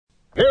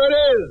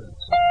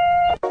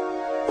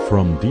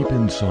from deep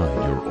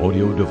inside your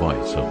audio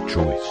device of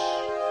choice.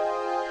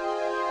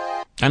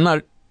 I'm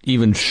not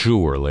even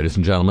sure, ladies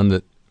and gentlemen,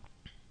 that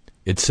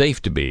it's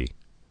safe to be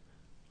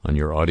on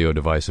your audio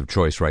device of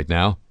choice right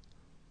now,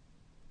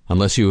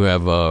 unless you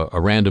have a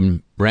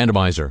random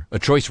randomizer, a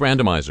choice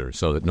randomizer,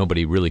 so that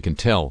nobody really can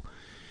tell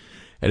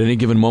at any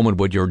given moment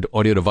what your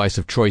audio device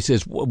of choice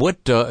is.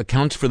 What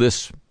accounts for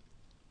this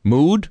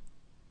mood?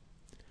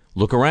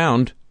 Look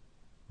around,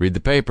 read the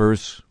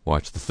papers,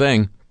 watch the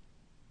thing.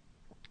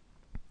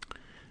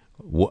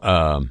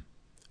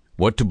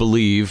 What to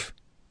believe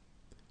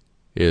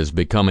is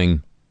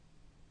becoming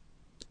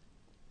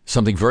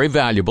something very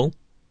valuable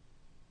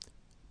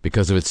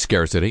because of its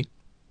scarcity.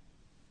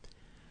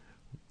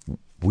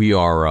 We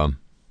are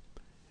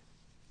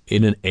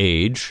in an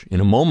age,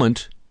 in a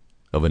moment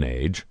of an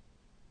age,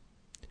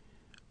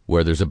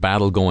 where there's a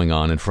battle going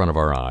on in front of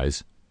our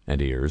eyes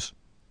and ears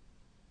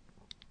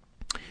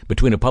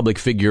between a public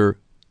figure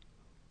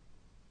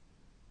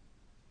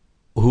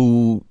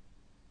who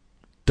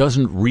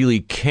doesn't really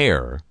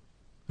care,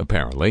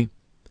 apparently,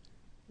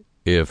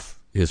 if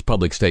his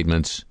public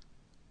statements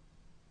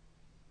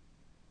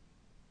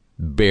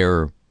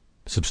bear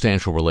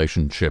substantial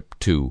relationship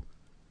to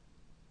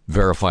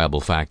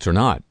verifiable facts or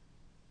not.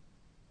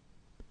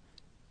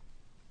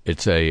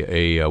 It's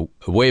a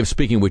way of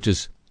speaking which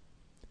is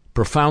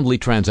profoundly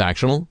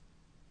transactional.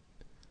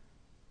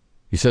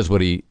 He says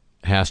what he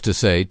has to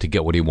say to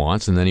get what he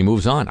wants, and then he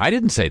moves on. I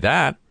didn't say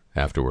that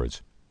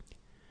afterwards.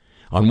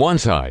 On one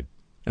side.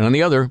 And on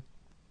the other,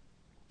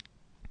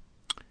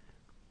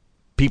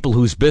 people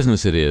whose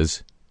business it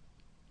is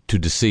to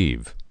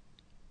deceive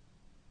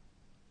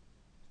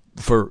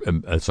for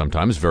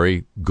sometimes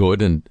very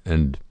good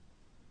and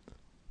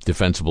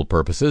defensible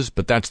purposes,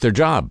 but that's their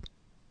job.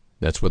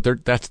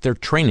 That's their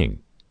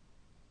training.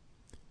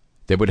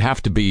 They would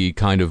have to be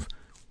kind of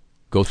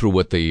go through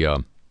what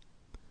the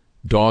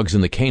dogs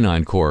in the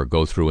Canine Corps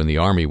go through in the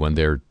Army when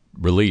they're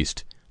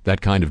released.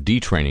 That kind of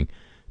detraining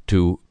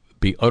to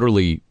be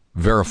utterly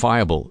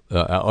verifiable,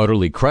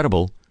 utterly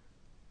credible,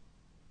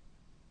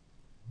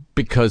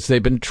 because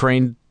they've been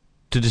trained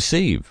to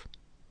deceive.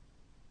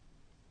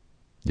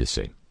 You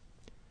see.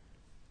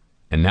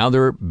 And now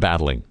they're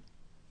battling,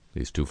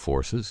 these two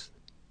forces,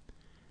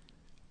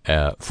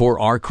 for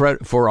our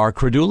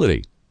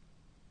credulity.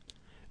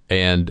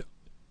 And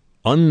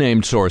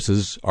unnamed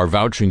sources are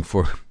vouching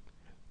for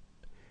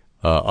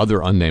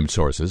other unnamed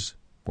sources,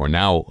 or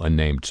now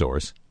unnamed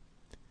source.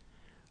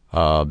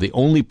 The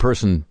only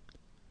person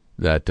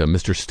that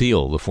Mr.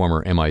 Steele, the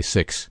former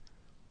MI6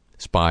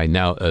 spy,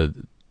 now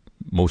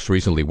most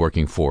recently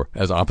working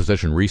as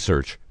opposition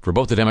research for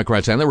both the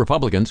Democrats and the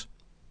Republicans,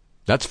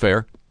 that's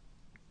fair.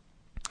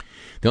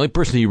 The only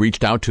person he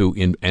reached out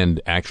to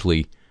and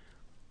actually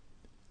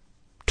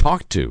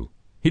talked to,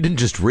 he didn't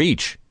just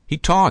reach, he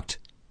talked.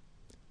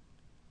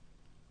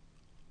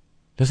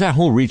 Does that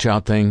whole reach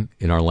out thing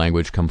in our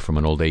language come from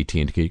an old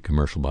AT&T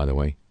commercial, by the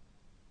way?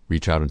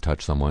 Reach out and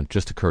touch someone.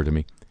 Just occurred to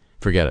me.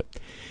 Forget it.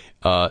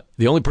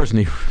 The only person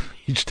he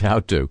reached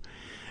out to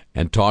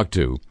and talked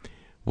to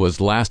was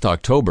last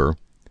October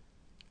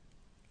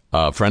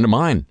a friend of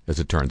mine, as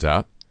it turns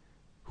out,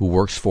 who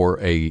works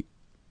for a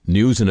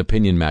news and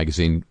opinion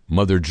magazine,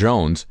 Mother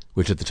Jones,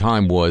 which at the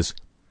time was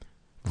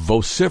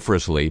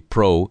vociferously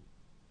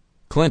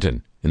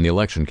pro-Clinton in the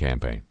election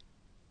campaign.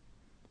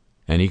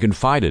 And he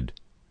confided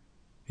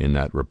in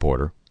that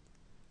reporter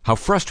how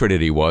frustrated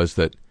he was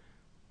that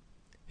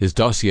his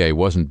dossier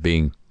wasn't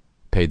being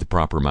paid the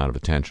proper amount of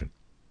attention.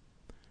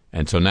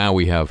 And so now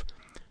we have,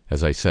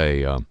 as I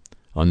say,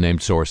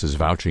 unnamed sources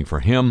vouching for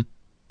him,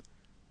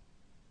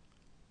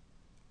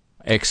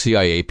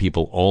 ex-CIA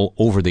people all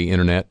over the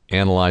internet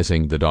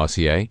analyzing the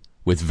dossier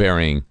with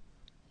varying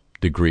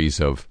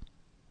degrees of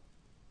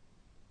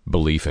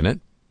belief in it,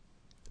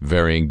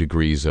 varying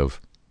degrees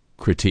of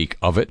critique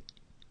of it.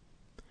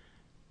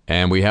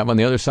 And we have on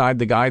the other side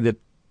the guy that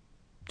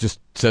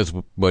just says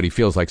what he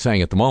feels like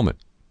saying at the moment.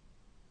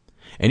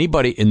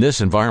 Anybody in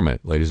this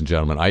environment, ladies and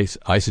gentlemen,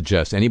 I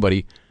suggest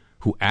anybody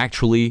who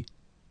actually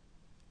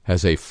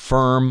has a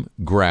firm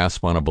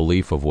grasp on a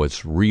belief of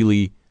what's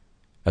really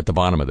at the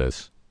bottom of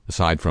this,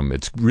 aside from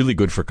it's really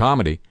good for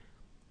comedy,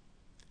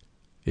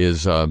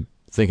 is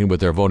thinking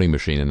with their voting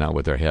machine and not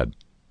with their head.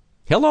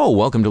 Hello,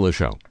 welcome to the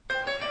show.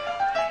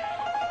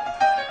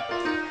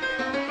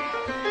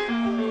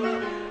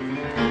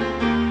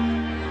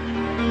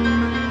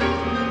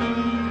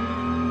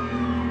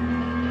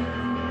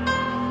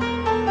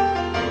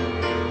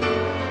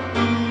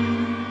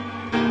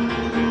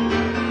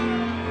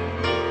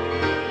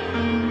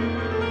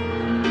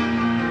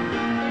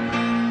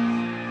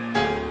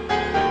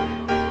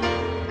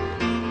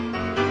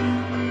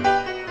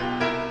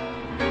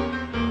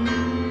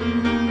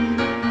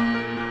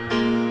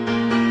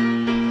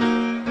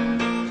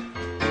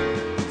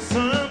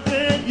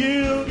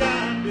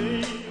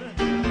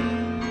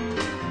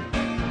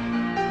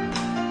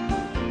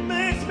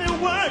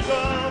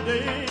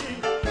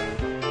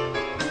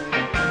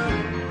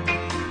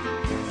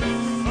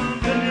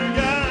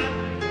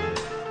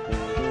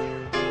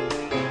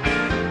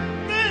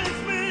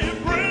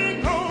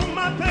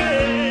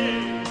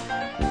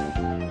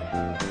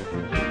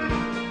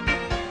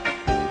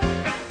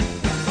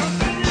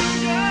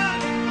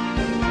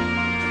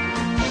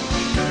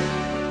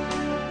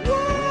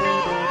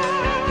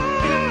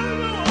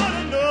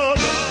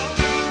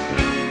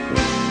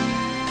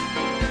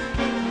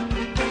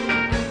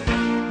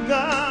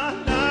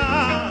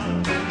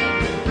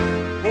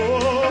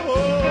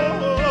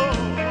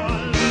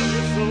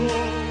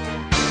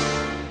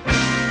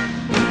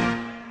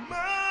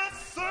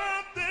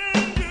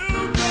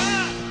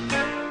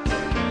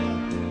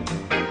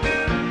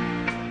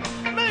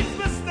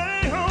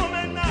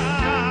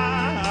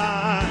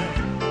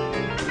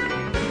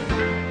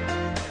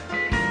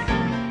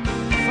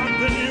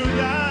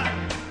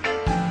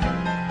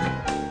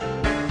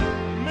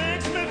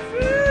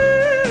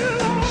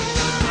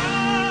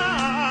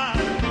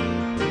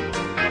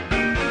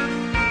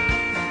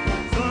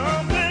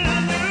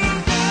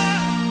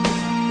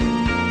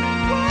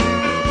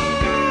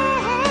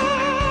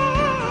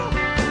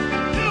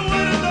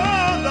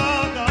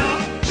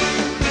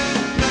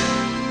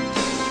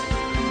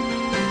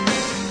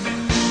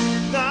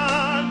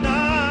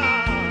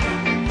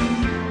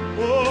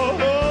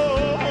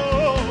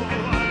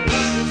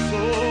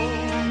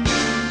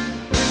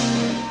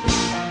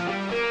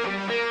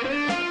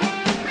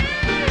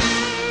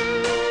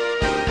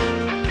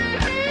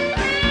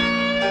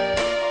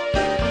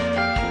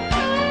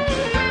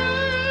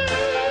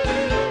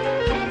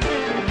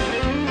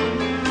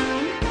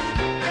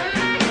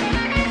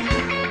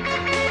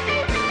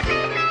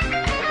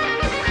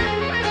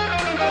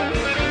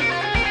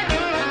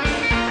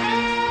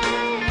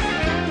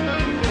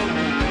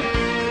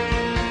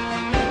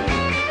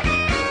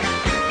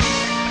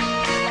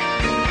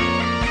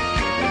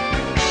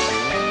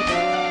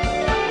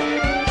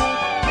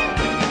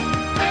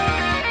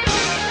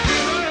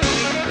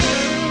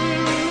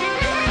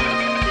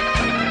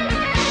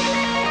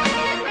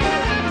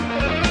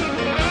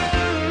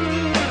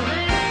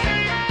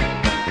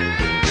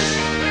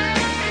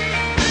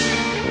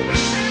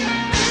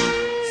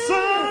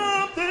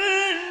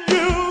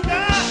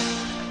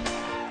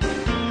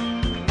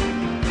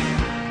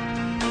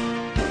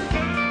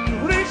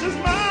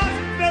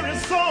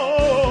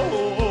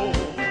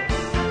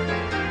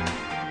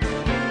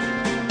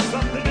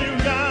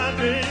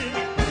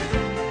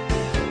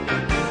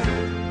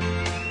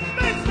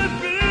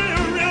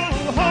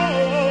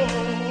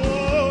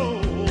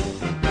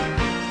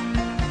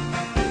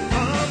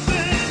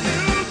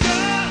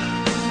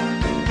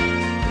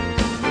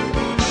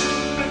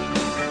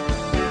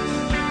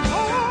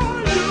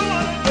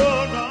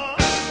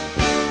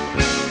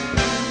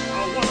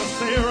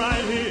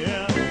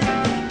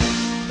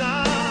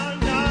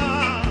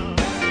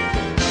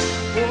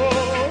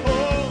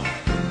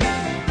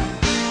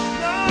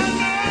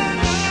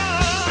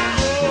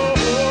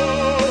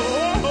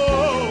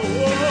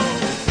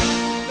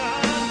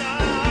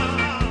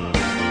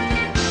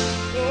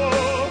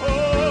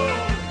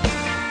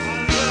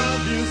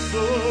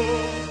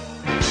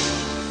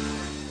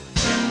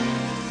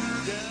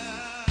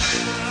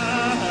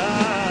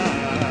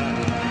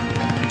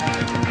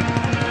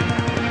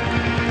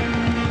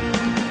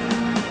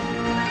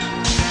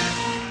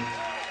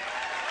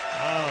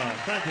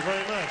 Thank you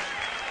very much.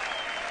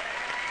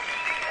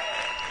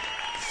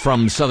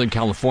 From Southern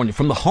California,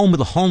 from the home of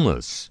the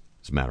homeless.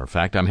 As a matter of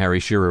fact, I'm Harry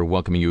Shearer,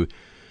 welcoming you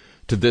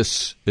to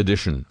this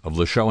edition of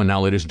the show. And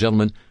now, ladies and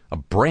gentlemen, a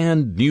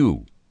brand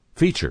new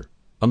feature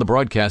on the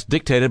broadcast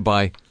dictated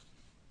by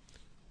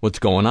What's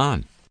Going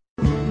On.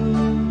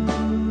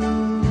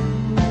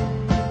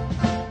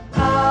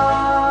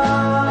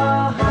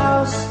 Our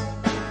house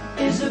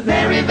is a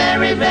very,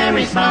 very,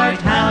 very smart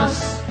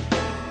house.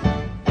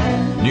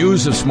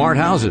 News of smart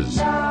houses.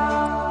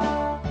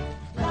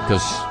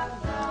 Because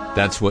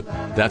that's what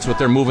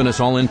they're moving us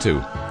all into,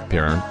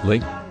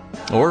 apparently.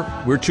 Or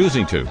we're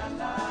choosing to.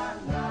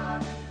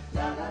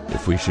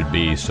 If we should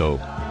be so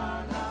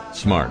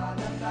smart.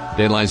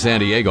 Dateline San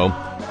Diego,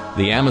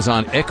 the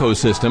Amazon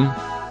ecosystem.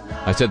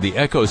 I said the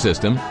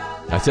ecosystem,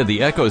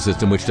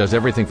 which does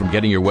everything from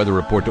getting your weather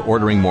report to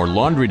ordering more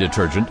laundry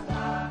detergent,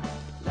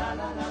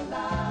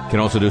 can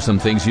also do some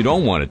things you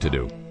don't want it to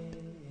do.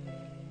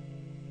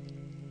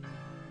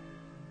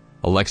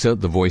 Alexa,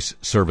 the voice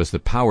service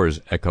that powers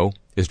Echo,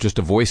 is just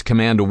a voice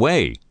command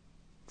away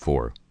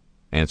for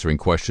answering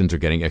questions or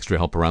getting extra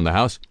help around the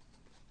house.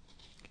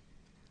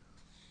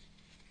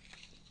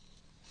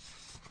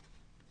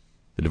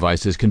 The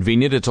device is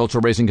convenient. It's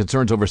also raising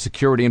concerns over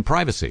security and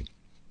privacy.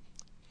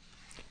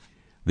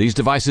 These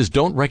devices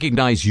don't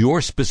recognize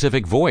your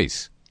specific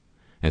voice.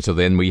 And so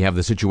then we have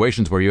the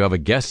situations where you have a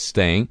guest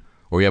staying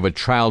or you have a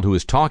child who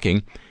is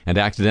talking and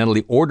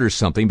accidentally orders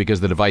something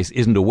because the device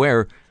isn't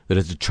aware that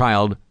it's a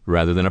child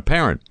rather than a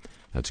parent.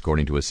 That's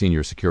according to a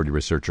senior security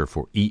researcher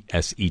for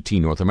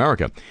ESET North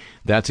America.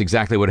 That's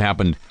exactly what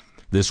happened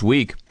this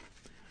week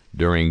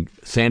during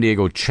San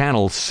Diego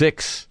Channel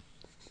 6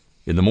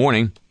 in the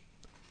morning.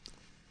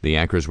 The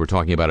anchors were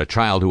talking about a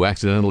child who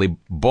accidentally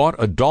bought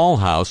a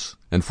dollhouse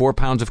and 4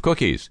 pounds of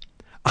cookies.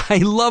 I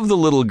love the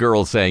little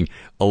girl saying,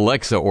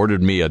 "Alexa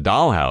ordered me a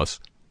dollhouse,"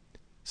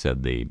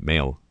 said the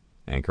male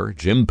anchor,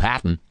 Jim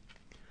Patton.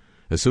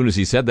 As soon as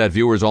he said that,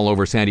 viewers all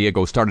over San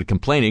Diego started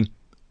complaining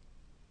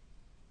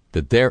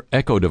that their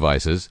Echo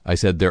devices, I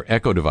said their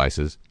Echo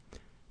devices,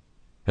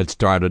 had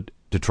started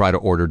to try to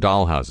order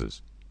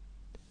dollhouses.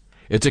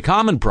 It's a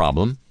common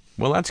problem.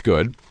 Well, that's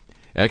good.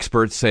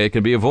 Experts say it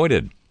can be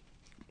avoided.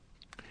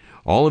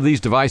 All of these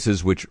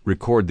devices which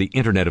record the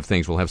Internet of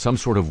Things will have some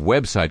sort of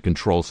website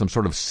control, some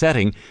sort of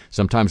setting.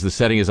 Sometimes the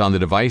setting is on the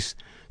device,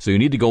 so you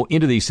need to go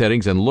into these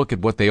settings and look at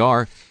what they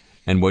are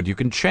and what you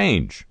can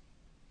change.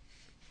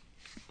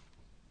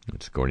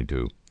 That's according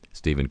to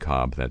Stephen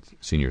Cobb, that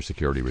senior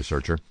security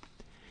researcher.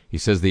 He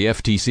says the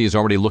FTC is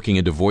already looking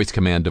into voice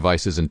command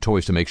devices and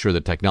toys to make sure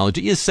that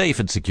technology is safe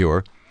and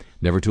secure.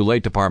 Never too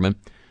late, department.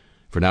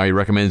 For now, he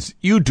recommends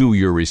you do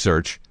your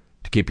research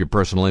to keep your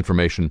personal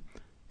information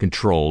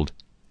controlled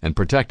and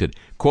protected.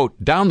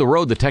 Quote, down the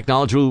road, the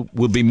technology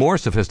will be more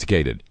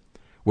sophisticated,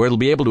 where it'll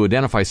be able to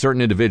identify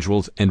certain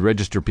individuals and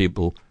register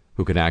people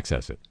who can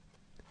access it.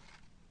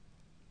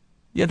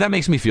 Yeah, that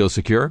makes me feel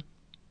secure.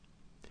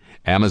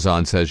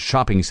 Amazon says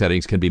shopping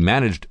settings can be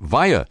managed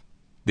via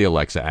the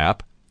Alexa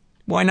app.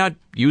 Why not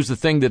use the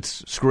thing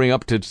that's screwing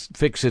up to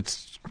fix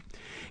its,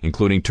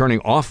 including turning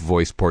off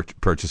voice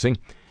purchasing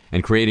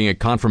and creating a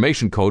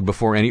confirmation code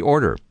before any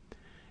order.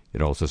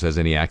 It also says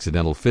any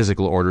accidental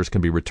physical orders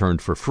can be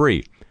returned for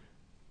free,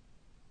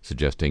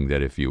 suggesting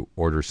that if you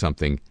order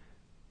something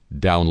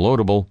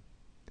downloadable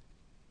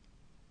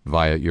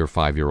via your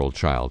 5-year-old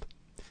child,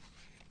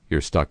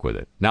 you're stuck with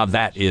it. Now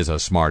that is a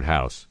smart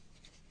house.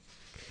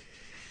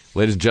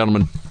 Ladies and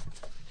gentlemen,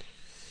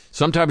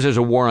 sometimes there's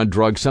a war on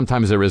drugs,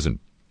 sometimes there isn't.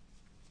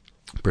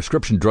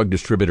 Prescription drug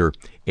distributor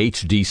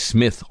H.D.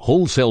 Smith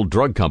Wholesale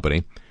Drug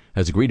Company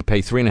has agreed to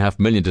pay $3.5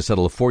 million to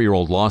settle a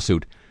 4-year-old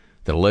lawsuit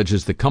that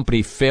alleges the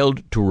company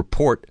failed to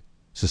report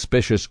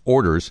suspicious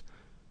orders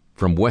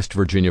from West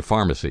Virginia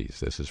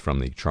pharmacies. This is from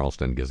the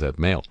Charleston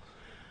Gazette-Mail.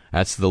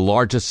 That's the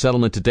largest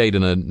settlement to date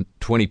in a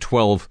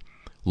 2012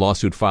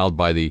 lawsuit filed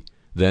by the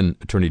then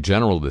Attorney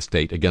General of the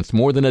state against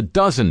more than a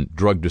dozen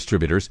drug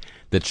distributors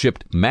that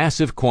shipped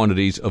massive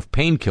quantities of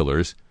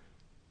painkillers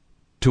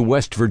to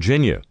West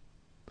Virginia.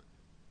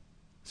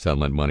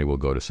 Settlement money will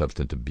go to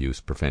substance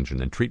abuse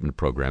prevention and treatment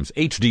programs.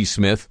 H.D.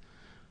 Smith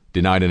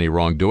denied any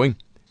wrongdoing.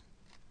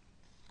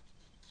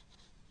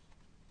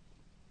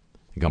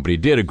 The company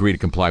did agree to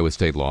comply with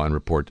state law and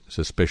report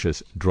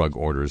suspicious drug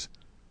orders,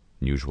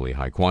 usually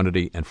high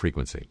quantity and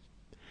frequency.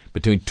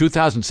 Between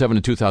 2007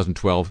 and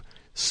 2012,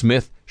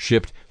 Smith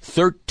shipped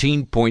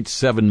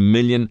 13.7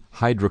 million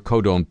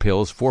hydrocodone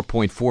pills,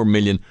 4.4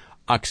 million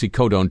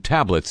oxycodone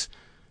tablets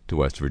to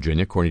West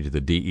Virginia, according to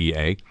the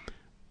DEA. It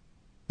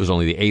was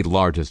only the 8th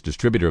largest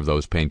distributor of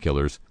those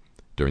painkillers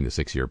during the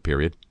 6-year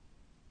period.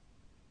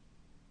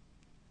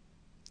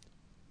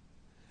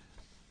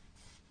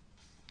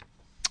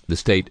 The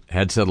state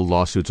had settled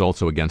lawsuits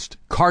also against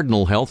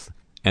Cardinal Health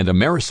and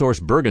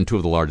AmerisourceBergen, two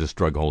of the largest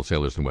drug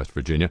wholesalers in West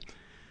Virginia.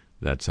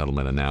 That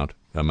settlement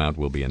amount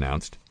will be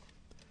announced.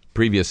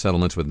 Previous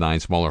settlements with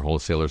 9 smaller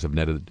wholesalers have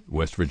netted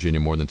West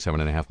Virginia more than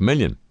 $7.5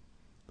 million.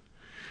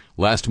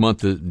 Last month,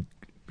 the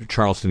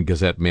Charleston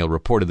Gazette-Mail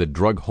reported that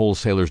drug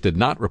wholesalers did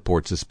not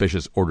report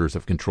suspicious orders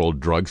of controlled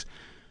drugs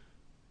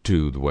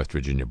to the West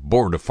Virginia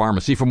Board of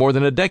Pharmacy for more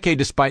than a decade,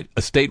 despite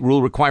a state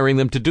rule requiring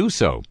them to do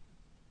so.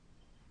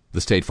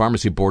 The State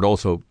Pharmacy Board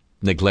also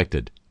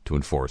neglected to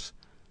enforce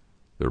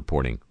the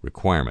reporting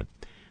requirement.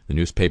 The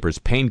newspaper's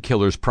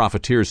Painkillers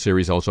Profiteers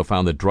series also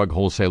found that drug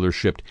wholesalers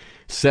shipped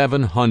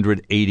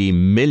 780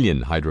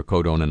 million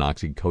hydrocodone and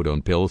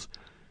oxycodone pills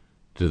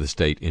to the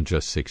state in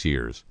just 6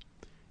 years.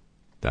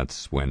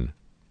 That's when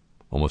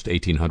almost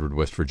 1,800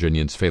 West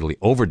Virginians fatally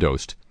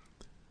overdosed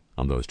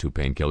on those two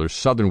painkillers.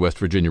 Southern West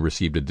Virginia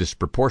received a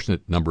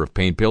disproportionate number of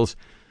pain pills.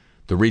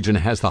 The region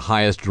has the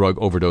highest drug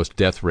overdose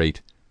death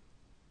rate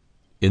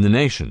in the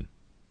nation.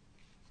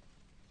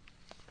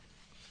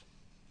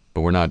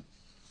 But we're not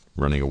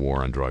running a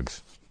war on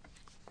drugs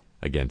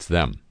against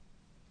them.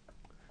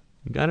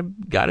 You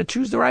gotta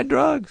choose the right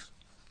drugs.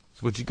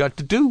 That's what you got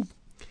to do.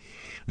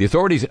 The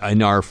authorities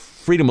in our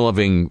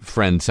freedom-loving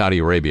friend Saudi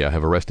Arabia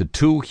have arrested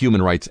 2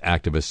 human rights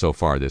activists so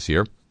far this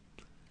year.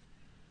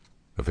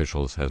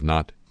 Officials have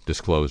not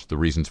disclosed the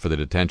reasons for the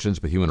detentions,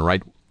 but Human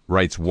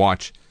Rights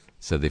Watch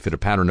said they fit a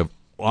pattern of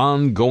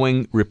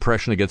ongoing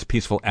repression against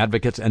peaceful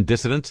advocates and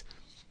dissidents.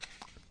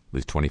 At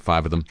least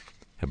 25 of them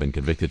have been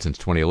convicted since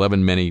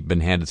 2011. Many have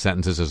been handed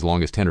sentences as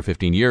long as 10 or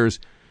 15 years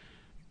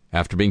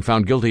after being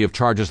found guilty of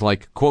charges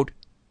like, quote,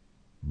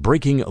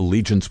 breaking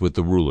allegiance with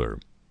the ruler,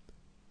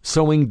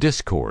 sowing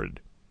discord,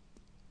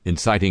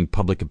 inciting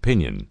public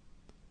opinion,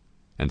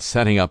 and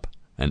setting up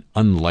an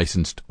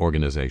unlicensed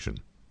organization.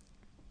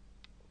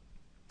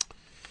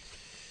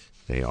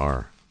 They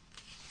are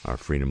our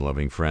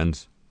freedom-loving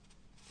friends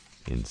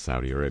in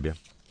Saudi Arabia.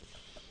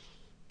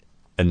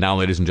 And now,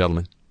 ladies and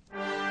gentlemen,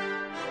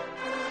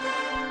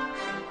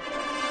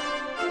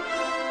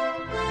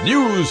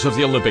 news of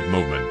the Olympic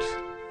movement.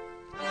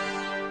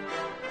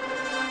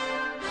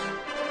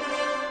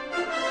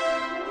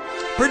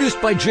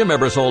 Produced by Jim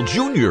Ebersol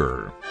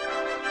Jr.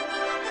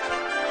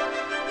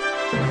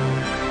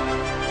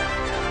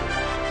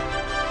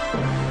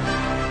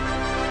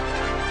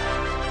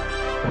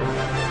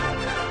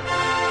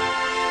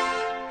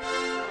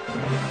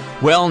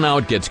 Well, now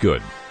it gets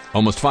good.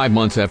 Almost 5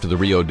 months after the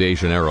Rio de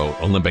Janeiro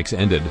Olympics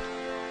ended,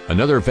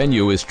 another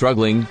venue is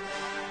struggling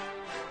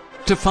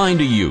to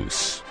find a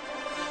use.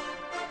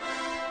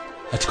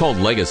 It's called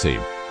Legacy.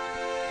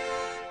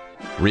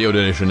 Rio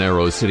de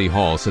Janeiro City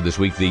Hall said this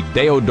week the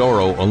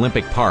Deodoro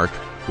Olympic Park,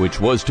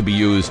 which was to be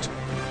used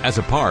as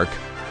a park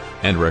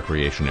and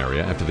recreation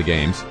area after the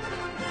Games,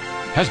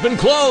 has been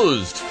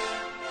closed.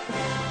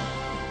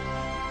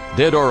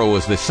 Deodoro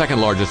was the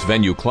second largest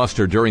venue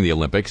cluster during the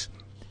Olympics,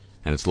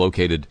 and it's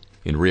located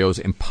in Rio's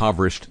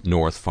impoverished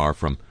north, far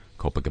from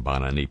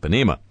Copacabana and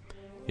Ipanema.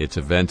 Its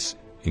events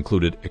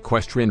included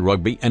equestrian,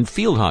 rugby, and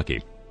field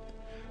hockey.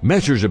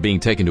 Measures are being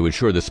taken to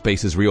ensure the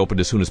space is reopened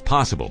as soon as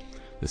possible,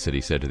 the city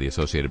said to the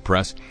Associated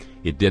Press.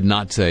 It did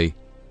not say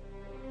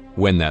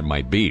when that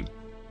might be.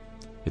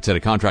 It said a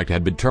contract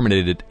had been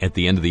terminated at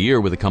the end of the year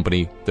with a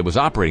company that was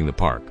operating the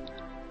park.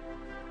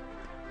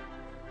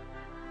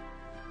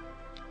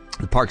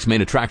 The park's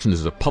main attraction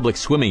is a public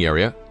swimming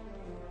area,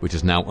 which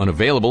is now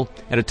unavailable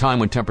at a time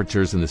when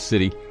temperatures in the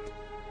city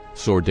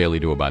soar daily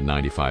to about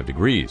 95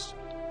 degrees.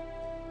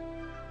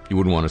 You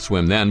wouldn't want to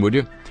swim then, would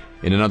you?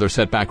 In another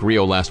setback,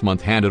 Rio last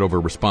month handed over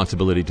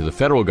responsibility to the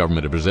federal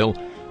government of Brazil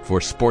for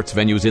sports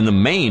venues in the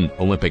main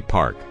Olympic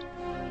park.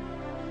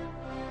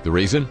 The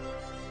reason?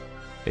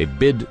 A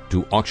bid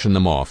to auction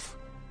them off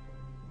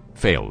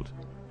failed.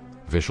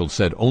 Officials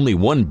said only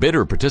one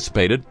bidder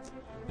participated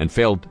and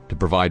failed to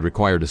provide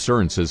required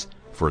assurances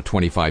for a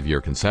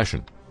 25-year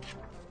concession.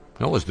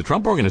 No, it was the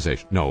Trump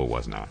Organization. No, it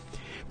was not.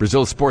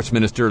 Brazil's sports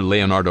minister,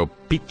 Leonardo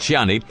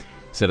Picciani,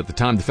 said at the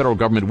time the federal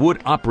government would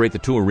operate the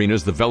two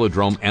arenas, the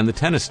Velodrome and the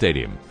tennis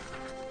stadium.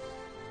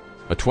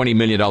 A $20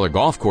 million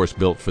golf course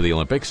built for the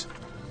Olympics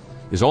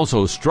is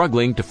also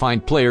struggling to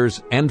find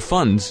players and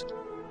funds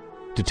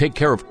to take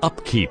care of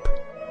upkeep,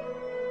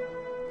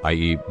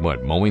 i.e.,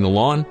 mowing the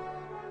lawn?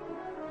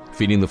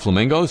 Feeding the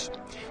flamingos?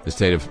 The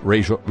state of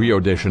Rio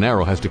de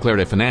Janeiro has declared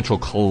a financial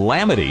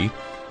calamity,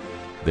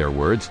 their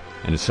words,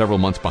 and is several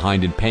months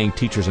behind in paying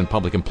teachers and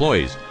public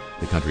employees.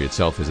 The country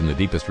itself is in the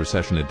deepest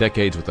recession in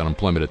decades with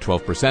unemployment at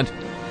 12%.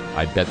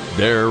 I bet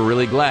they're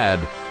really glad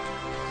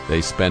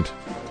they spent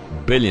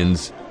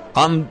billions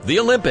on the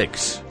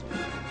Olympics.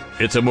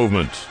 It's a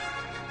movement.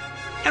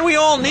 And we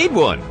all need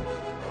one.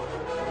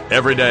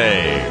 Every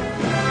day.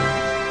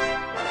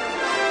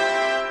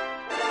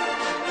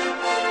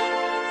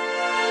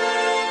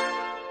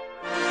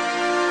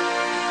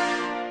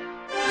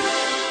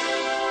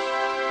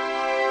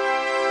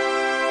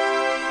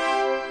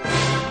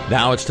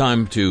 Now it's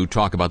time to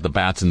talk about the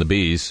bats and the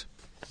bees.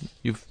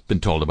 You've been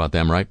told about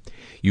them, right?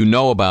 You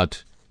know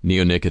about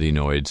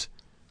neonicotinoids,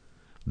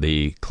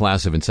 the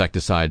class of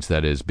insecticides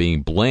that is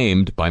being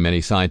blamed by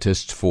many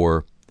scientists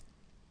for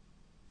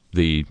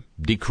the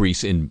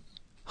decrease in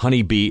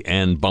honeybee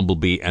and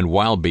bumblebee and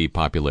wild bee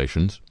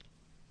populations.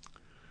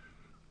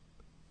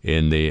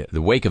 In the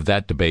wake of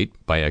that debate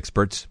by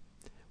experts,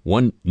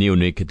 one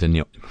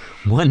neonicotinoid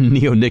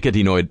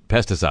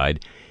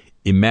pesticide,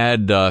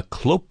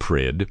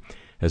 imidacloprid,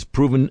 has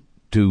proven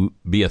to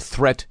be a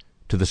threat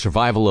to the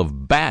survival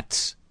of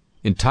bats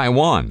in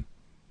Taiwan.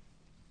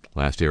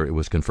 Last year, it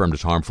was confirmed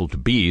as harmful to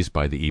bees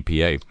by the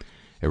EPA.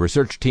 A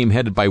research team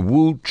headed by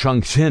Wu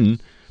Chengxin,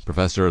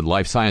 professor of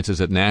life sciences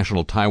at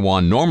National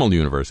Taiwan Normal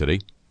University,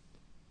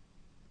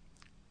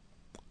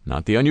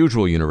 not the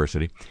unusual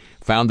university,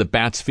 found that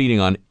bats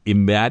feeding on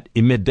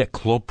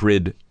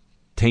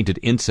imidacloprid-tainted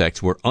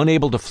insects were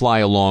unable to fly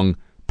along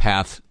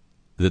paths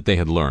that they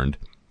had learned.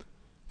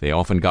 They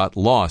often got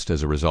lost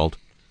as a result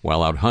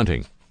while out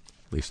hunting.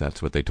 At least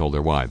that's what they told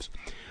their wives.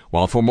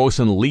 While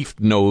Formosan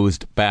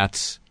leaf-nosed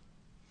bats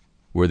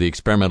were the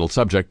experimental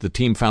subject, the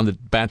team found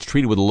that bats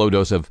treated with a low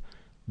dose of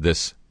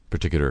this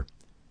particular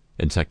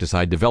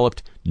insecticide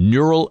developed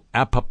neural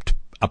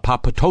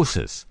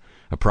apoptosis,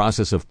 a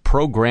process of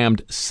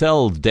programmed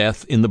cell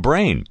death in the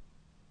brain.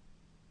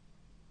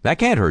 That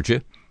can't hurt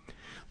you.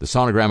 The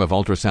sonogram of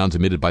ultrasounds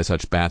emitted by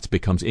such bats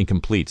becomes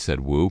incomplete, said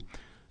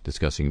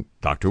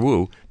Dr.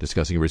 Wu,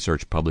 discussing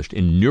research published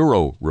in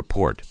Neuro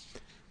Report,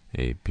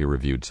 a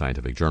peer-reviewed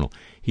scientific journal.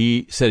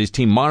 He said his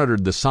team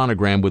monitored the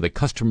sonogram with a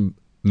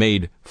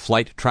custom-made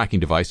flight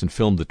tracking device and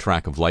filmed the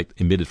track of light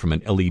emitted from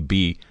an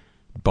LED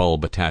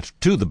bulb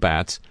attached to the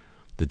bats.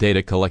 The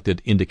data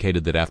collected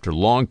indicated that after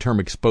long-term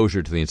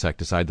exposure to the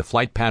insecticide, the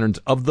flight patterns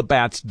of the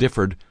bats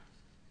differed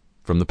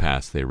from the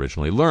paths they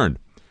originally learned.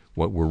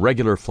 What were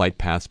regular flight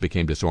paths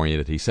became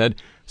disoriented, he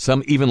said.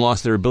 Some even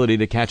lost their ability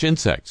to catch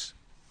insects.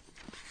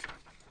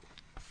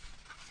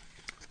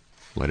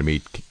 Let him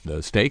eat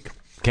steak,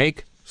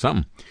 cake,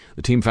 something.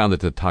 The team found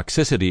that the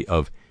toxicity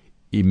of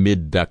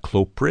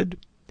imidacloprid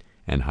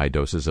and high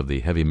doses of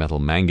the heavy metal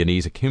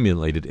manganese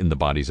accumulated in the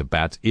bodies of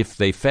bats if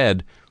they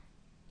fed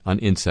on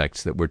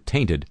insects that were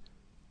tainted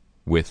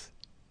with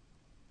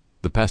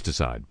the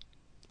pesticide.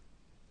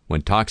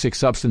 When toxic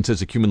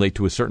substances accumulate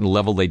to a certain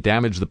level, they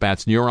damage the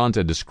bat's neurons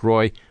and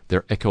destroy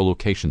their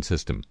echolocation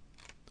system.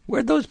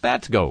 Where'd those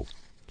bats go?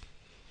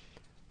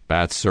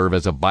 Bats serve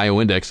as a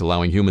bioindex,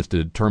 allowing humans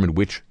to determine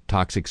which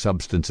toxic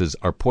substances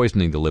are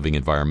poisoning the living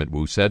environment,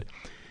 Wu said.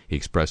 He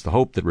expressed the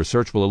hope that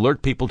research will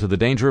alert people to the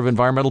danger of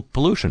environmental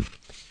pollution.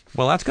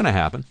 Well, that's going to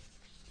happen.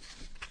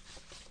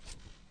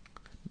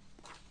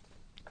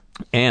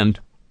 And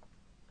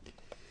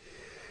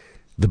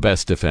the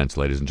best defense,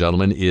 ladies and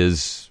gentlemen,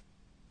 is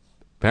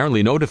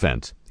apparently no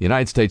defense. The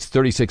United States'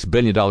 $36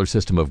 billion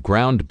system of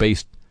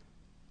ground-based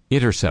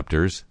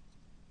interceptors,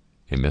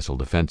 a missile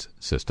defense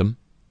system,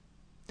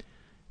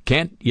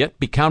 can't yet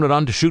be counted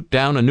on to shoot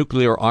down a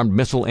nuclear-armed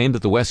missile aimed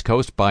at the West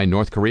Coast by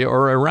North Korea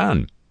or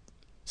Iran.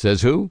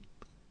 Says who?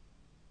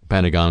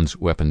 Pentagon's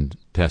weapon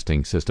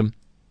testing system.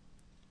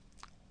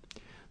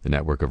 The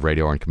network of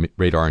radar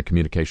and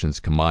communications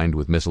combined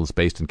with missiles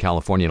based in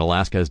California and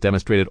Alaska has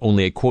demonstrated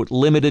only a, quote,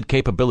 limited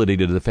capability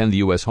to defend the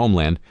U.S.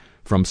 homeland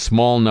from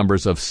small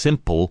numbers of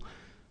simple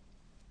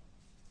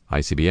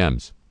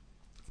ICBMs,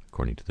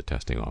 according to the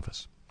testing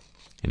office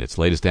in its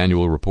latest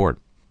annual report.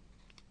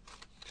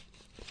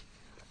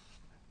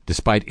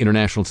 Despite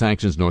international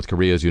sanctions, North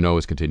Korea, as you know,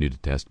 has continued to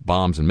test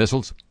bombs and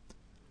missiles.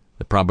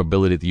 The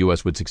probability that the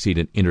U.S. would succeed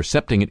in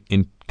intercepting an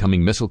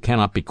incoming missile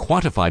cannot be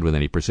quantified with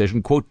any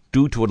precision, quote,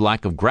 due to a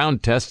lack of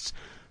ground tests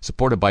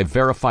supported by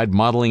verified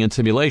modeling and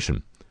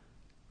simulation,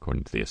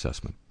 according to the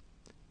assessment.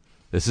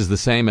 This is the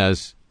same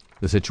as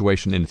the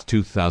situation in its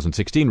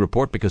 2016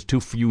 report because too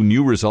few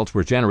new results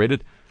were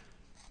generated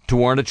to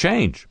warrant a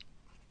change.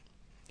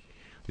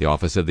 The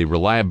office said the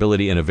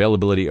reliability and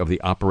availability of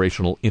the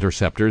operational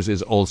interceptors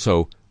is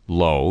also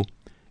low,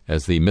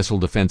 as the Missile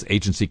Defense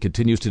Agency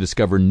continues to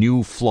discover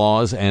new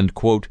flaws and,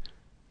 quote,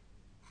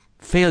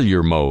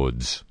 failure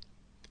modes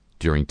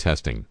during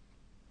testing.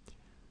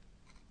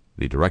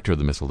 The director of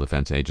the Missile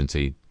Defense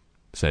Agency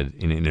said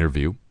in an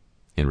interview,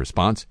 in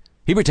response,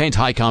 he retains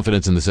high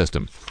confidence in the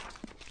system.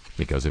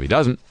 Because if he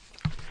doesn't,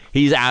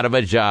 he's out of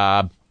a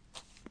job.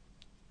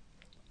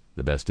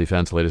 The best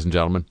defense, ladies and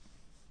gentlemen.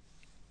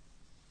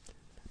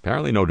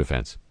 Apparently no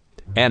defense.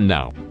 And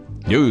now,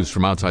 news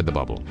from outside the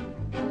bubble.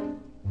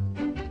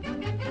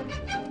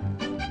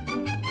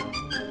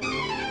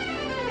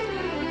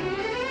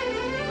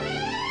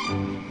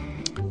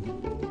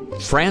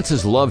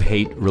 France's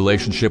love-hate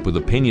relationship with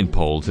opinion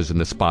polls is in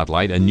the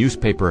spotlight. A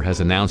newspaper has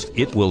announced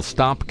it will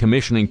stop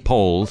commissioning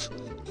polls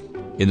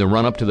in the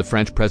run-up to the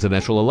French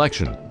presidential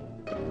election.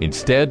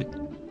 Instead,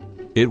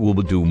 it will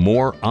do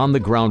more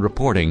on-the-ground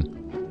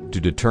reporting to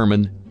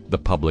determine the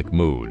public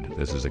mood.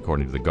 This is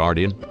according to The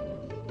Guardian.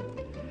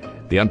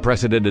 The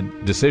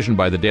unprecedented decision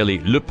by the daily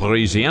Le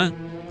Parisien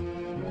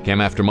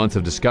came after months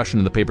of discussion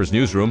in the paper's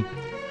newsroom.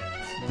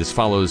 This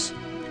follows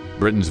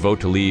Britain's vote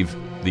to leave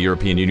the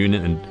European Union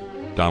and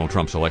Donald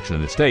Trump's election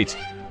in the States,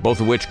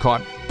 both of which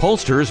caught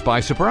pollsters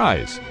by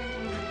surprise.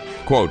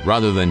 Quote,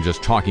 rather than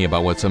just talking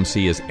about what some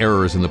see as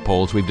errors in the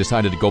polls, we've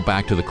decided to go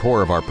back to the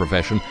core of our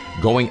profession,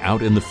 going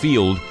out in the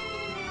field,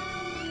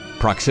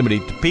 proximity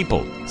to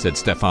people, said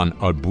Stéphane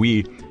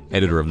Arbouy,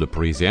 editor of Le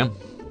Parisien,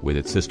 with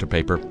its sister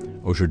paper.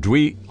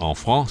 Aujourd'hui en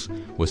France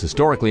was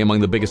historically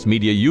among the biggest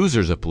media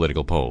users of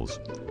political polls.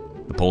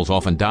 The polls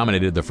often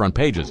dominated the front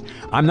pages.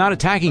 I'm not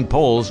attacking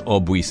polls,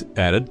 Arbouy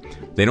added.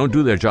 They don't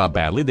do their job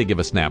badly. They give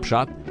a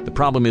snapshot. The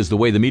problem is the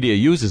way the media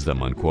uses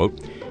them, unquote.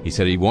 He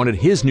said he wanted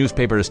his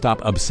newspaper to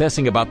stop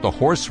obsessing about the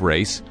horse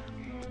race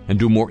and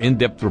do more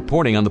in-depth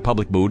reporting on the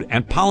public mood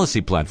and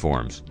policy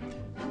platforms.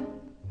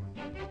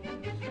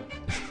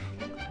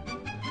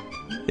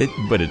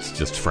 But it's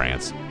just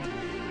France.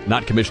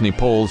 Not commissioning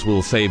polls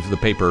will save the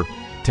paper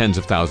tens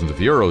of thousands of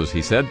euros,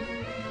 he said.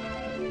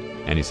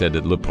 And he said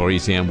that Le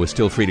Parisien was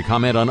still free to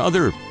comment on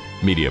other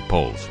media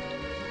polls.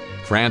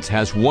 France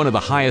has one of the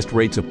highest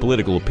rates of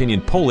political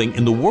opinion polling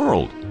in the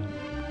world.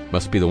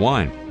 Must be the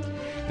wine.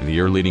 In the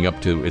year leading up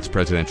to its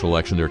presidential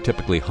election, there are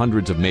typically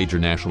hundreds of major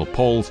national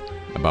polls,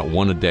 about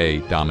one a day,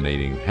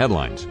 dominating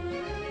headlines.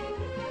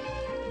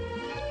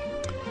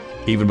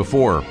 Even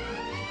before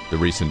the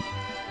recent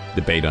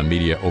debate on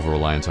media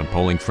over-reliance on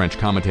polling, French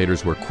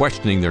commentators were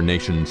questioning their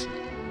nation's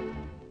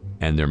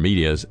and their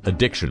media's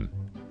addiction.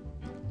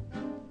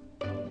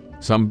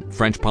 Some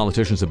French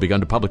politicians have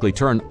begun to publicly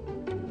turn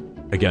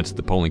against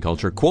the polling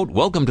culture. Quote,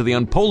 welcome to the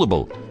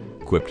unpollable,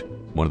 quipped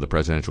one of the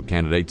presidential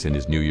candidates in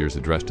his New Year's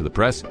address to the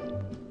press.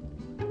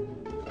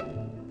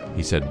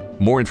 He said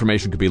more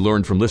information could be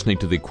learned from listening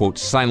to the, quote,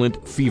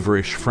 silent,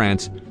 feverish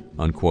France,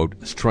 unquote,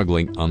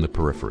 struggling on the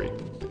periphery.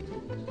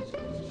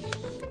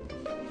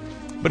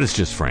 But it's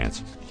just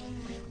France.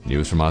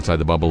 News from outside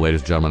the bubble,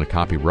 ladies and gentlemen, a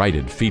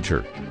copyrighted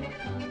feature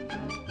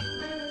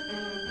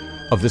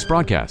of this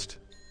broadcast,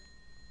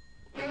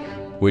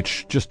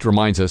 which just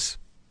reminds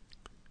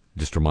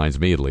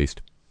me at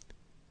least,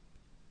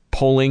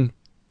 polling,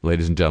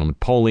 ladies and gentlemen,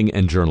 polling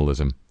and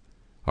journalism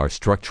are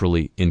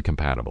structurally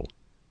incompatible.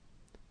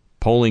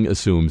 Polling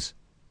assumes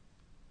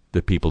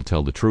that people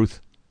tell the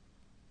truth.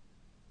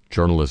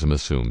 Journalism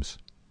assumes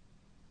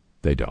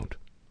they don't.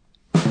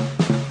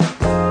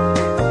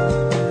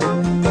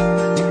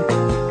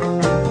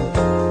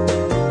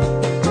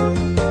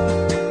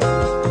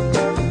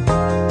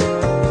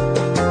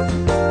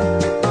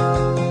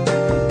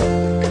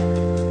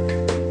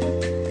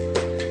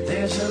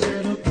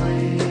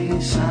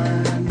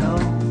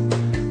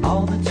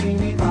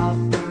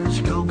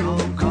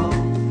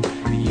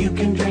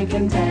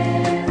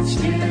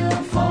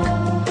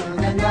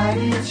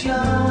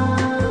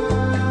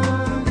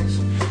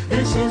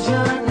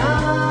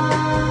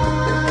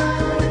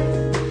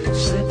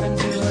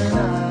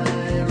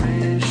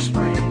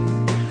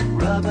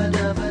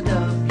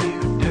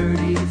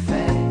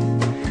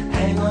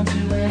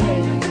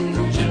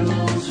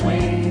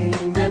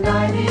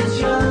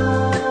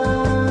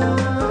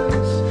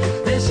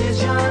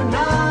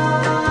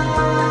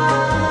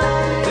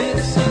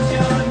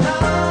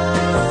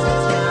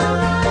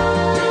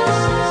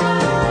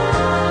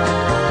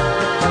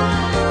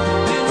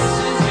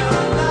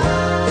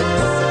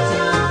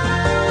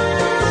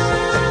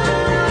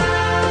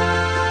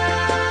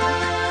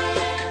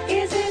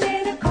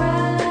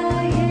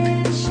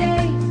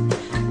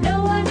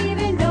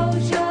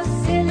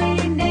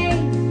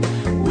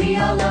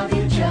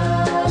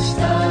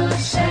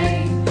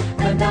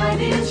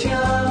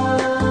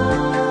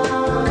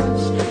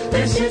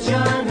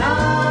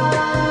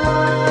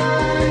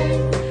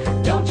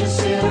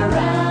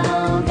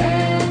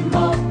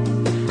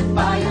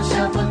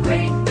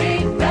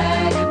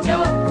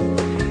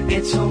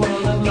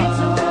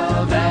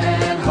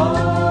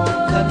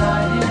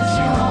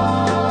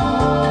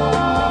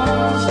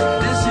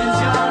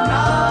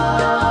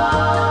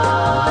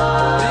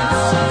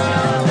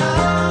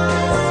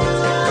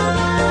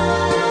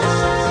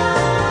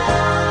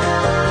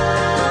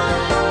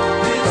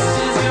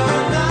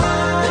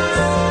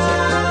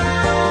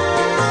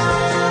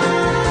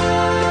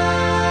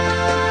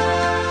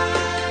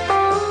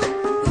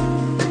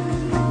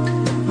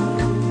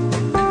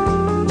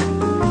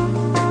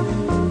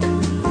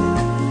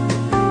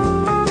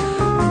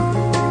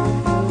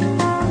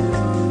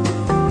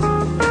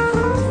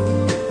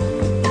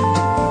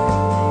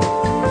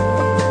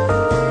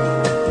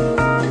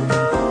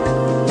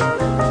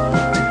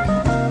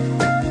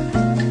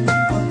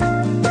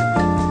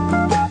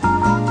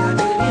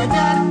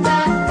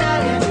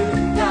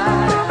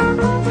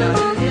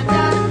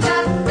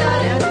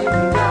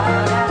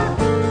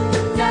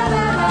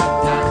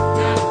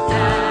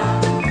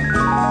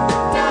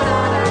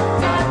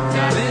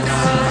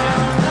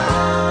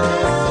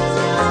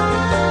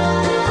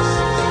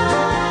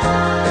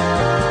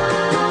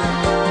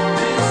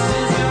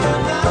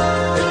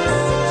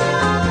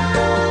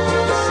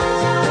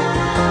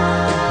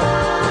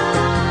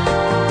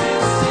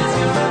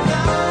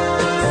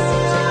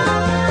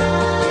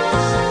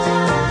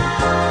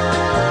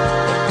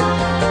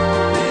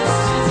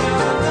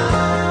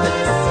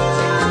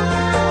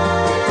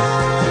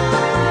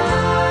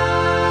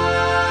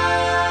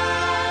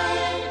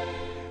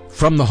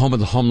 From the home of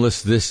the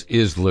homeless, this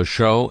is the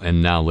show.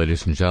 And now,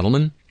 ladies and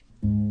gentlemen.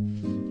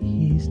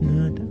 He's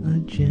not a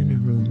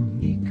general.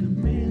 He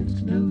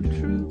commands no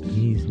troops.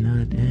 He's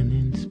not an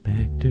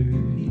inspector.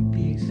 He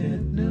peeks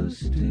at no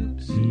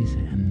stoops. He's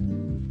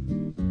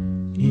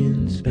an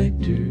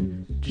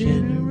inspector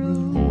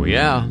general. Oh,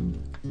 yeah.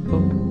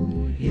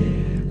 Oh,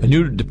 yeah. A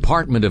new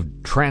Department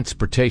of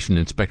Transportation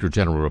Inspector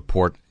General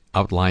report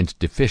outlines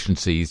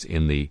deficiencies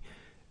in the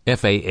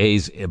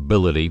FAA's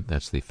ability,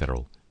 that's the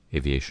Federal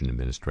Aviation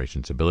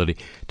Administration's ability,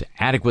 to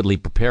adequately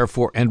prepare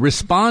for and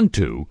respond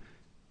to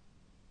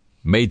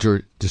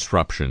major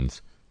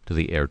disruptions to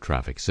the air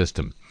traffic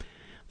system.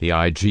 The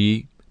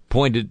IG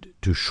pointed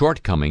to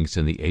shortcomings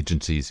in the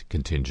agency's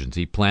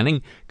contingency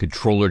planning,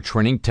 controller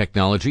training,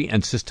 technology,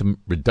 and system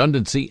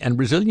redundancy and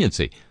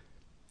resiliency.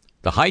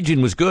 The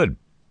hygiene was good.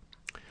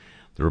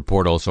 The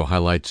report also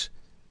highlights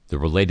the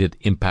related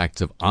impacts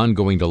of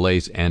ongoing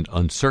delays and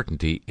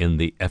uncertainty in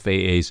the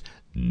FAA's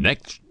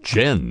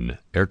next-gen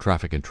air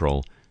traffic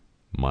control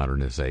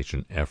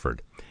modernization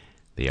effort.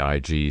 The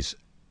IG's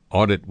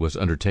audit was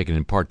undertaken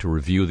in part to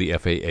review the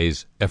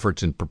FAA's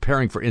efforts in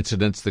preparing for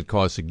incidents that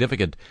cause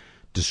significant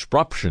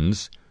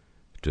disruptions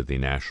to the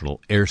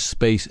national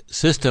airspace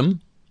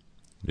system.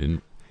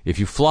 If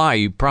you fly,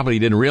 you probably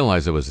didn't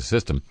realize it was a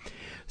system,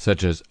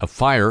 such as a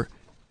fire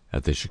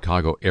at the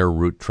Chicago Air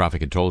Route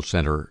Traffic Control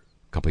Center a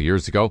couple of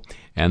years ago,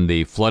 and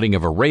the flooding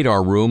of a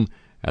radar room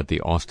at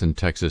the Austin,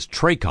 Texas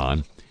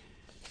TRACON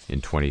in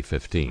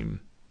 2015.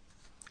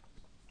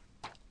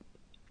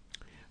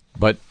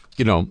 But,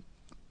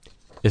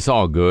 it's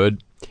all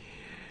good.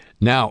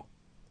 Now,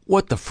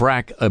 what the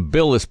frack? A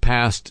bill has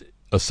passed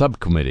a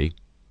subcommittee.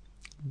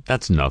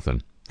 That's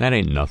nothing. That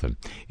ain't nothing.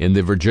 In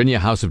the Virginia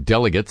House of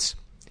Delegates,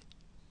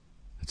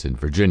 that's in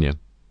Virginia,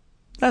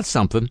 that's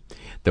something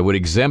that would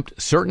exempt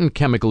certain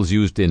chemicals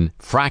used in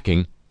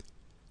fracking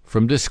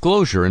from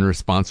disclosure in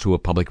response to a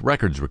public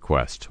records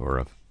request or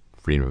a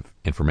Freedom of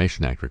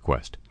Information Act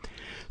request.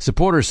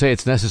 Supporters say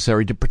it's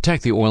necessary to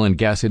protect the oil and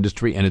gas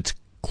industry and its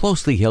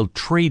closely held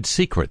trade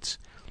secrets.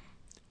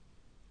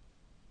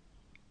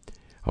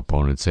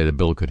 Opponents say the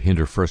bill could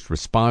hinder first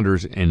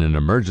responders in an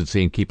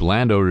emergency and keep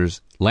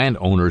landowners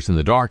in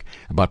the dark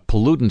about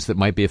pollutants that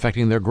might be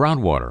affecting their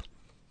groundwater.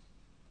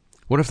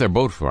 What if they're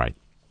both right?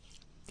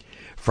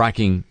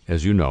 Fracking,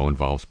 as you know,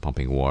 involves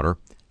pumping water,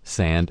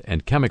 sand,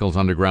 and chemicals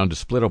underground to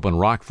split open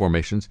rock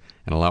formations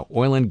and allow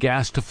oil and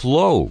gas to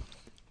flow.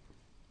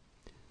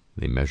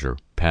 The measure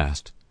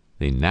passed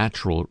the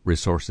Natural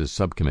Resources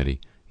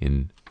Subcommittee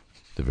in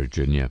the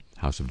Virginia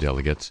House of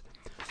Delegates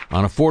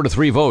on a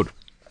 4-3 vote.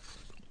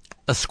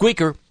 A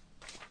squeaker.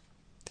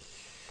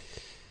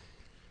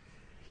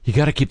 You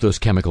got to keep those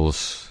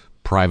chemicals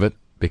private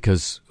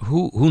because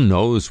who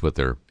knows what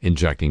they're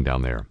injecting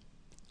down there.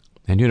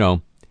 And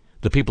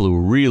the people who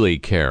really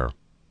care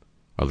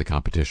are the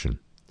competition.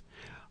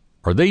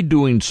 Are they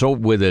doing so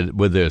with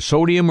a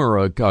sodium or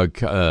a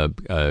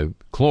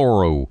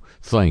chloro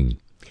thing?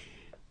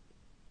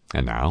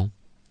 And now,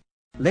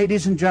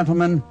 ladies and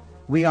gentlemen,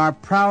 we are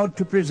proud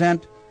to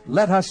present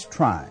Let Us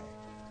Try,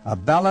 a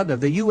ballad of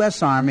the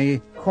U.S.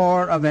 Army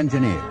Corps of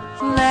Engineers.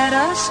 Let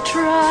us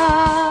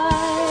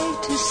try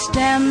to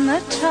stem the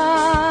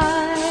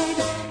tide,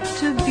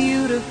 to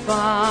beautify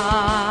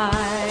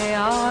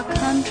our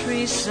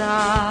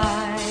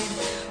countryside.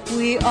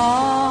 We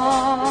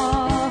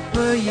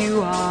offer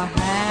you our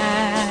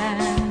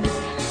hand.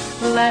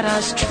 Let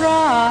us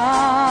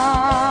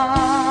try.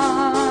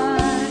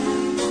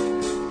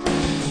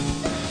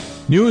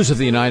 News of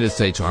the United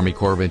States Army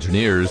Corps of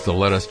Engineers, the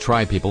Let Us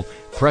Try people.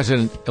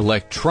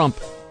 President-elect Trump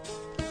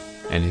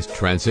and his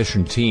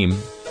transition team,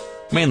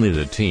 mainly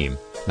the team,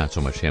 not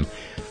so much him,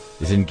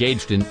 is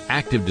engaged in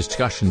active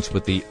discussions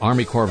with the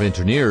Army Corps of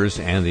Engineers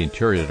and the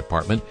Interior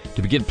Department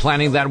to begin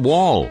planning that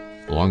wall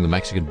along the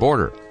Mexican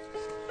border,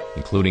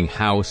 including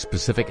how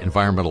specific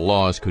environmental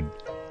laws could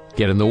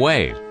get in the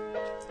way.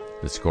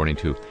 This according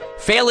to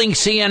failing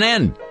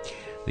CNN.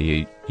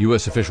 The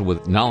U.S. official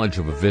with knowledge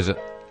of a visit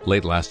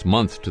late last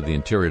month to the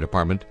Interior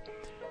Department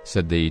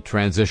said the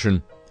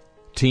transition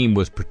team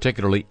was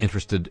particularly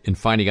interested in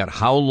finding out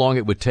how long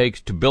it would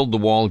take to build the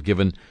wall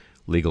given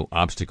legal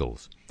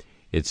obstacles.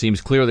 It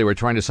seems clear they were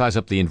trying to size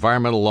up the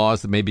environmental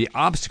laws that may be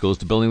obstacles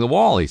to building the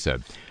wall, he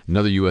said.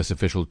 Another U.S.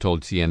 official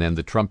told CNN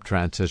the Trump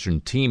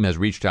transition team has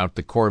reached out to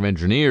the Corps of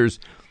Engineers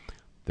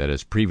that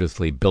has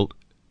previously built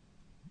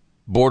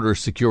border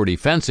security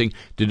fencing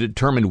to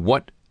determine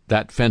what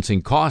that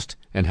fencing cost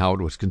and how it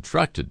was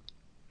constructed.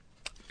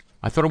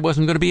 I thought it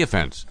wasn't going to be a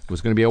fence. It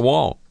was going to be a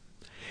wall.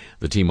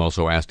 The team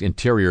also asked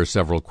Interior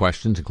several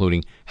questions,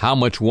 including how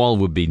much wall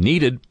would be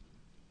needed.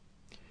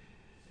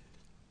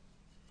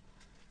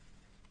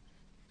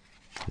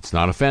 It's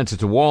not a fence,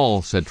 it's a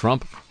wall, said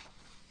Trump.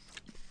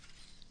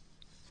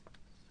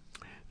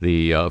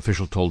 The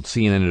official told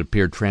CNN it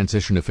appeared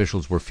transition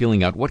officials were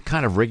feeling out what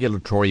kind of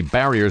regulatory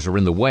barriers are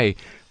in the way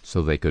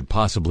so they could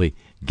possibly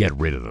get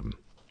rid of them.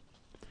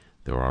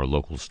 There are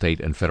local, state,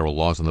 and federal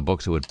laws on the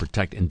books that would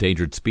protect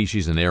endangered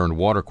species and air and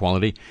water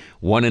quality.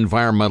 One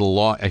environmental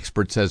law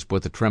expert says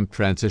what the Trump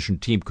transition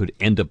team could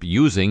end up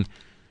using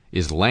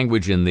is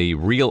language in the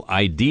Real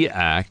ID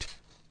Act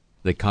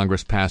that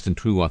Congress passed in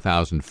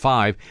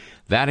 2005.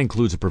 That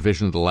includes a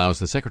provision that allows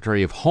the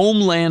Secretary of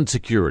Homeland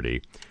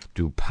Security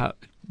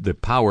the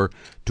power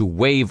to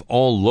waive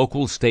all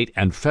local, state,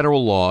 and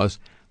federal laws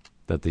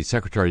that the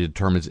Secretary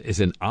determines is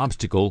an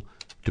obstacle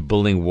to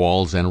building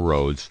walls and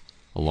roads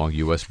along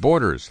U.S.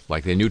 borders,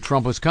 like they knew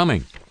Trump was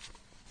coming.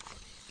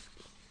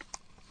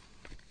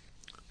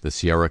 The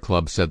Shearer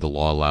Club said the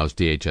law allows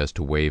DHS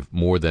to waive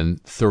more than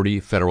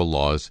 30 federal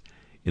laws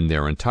in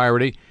their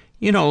entirety,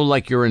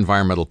 like your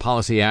Environmental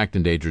Policy Act,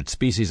 Endangered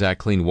Species Act,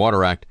 Clean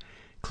Water Act,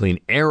 Clean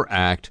Air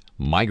Act,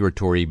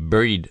 Migratory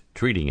Bird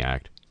Treating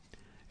Act,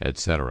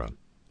 etc.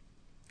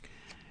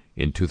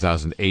 In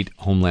 2008,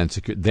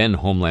 then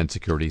Homeland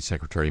Security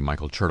Secretary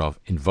Michael Chertoff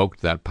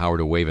invoked that power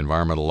to waive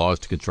environmental laws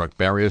to construct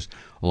barriers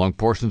along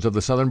portions of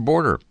the southern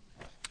border.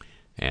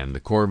 And the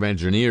Corps of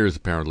Engineers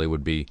apparently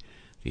would be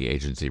the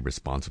agency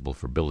responsible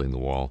for building the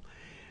wall,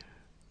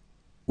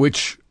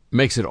 which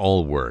makes it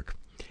all work.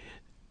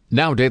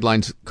 Now,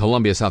 Dateline's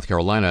Columbia, South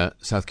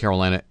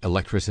Carolina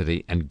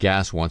Electricity and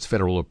Gas wants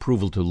federal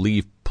approval to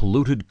leave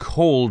polluted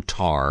coal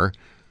tar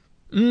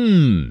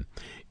in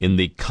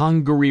the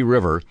Congaree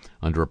River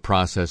under a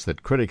process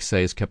that critics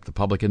say has kept the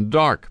public in the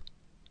dark.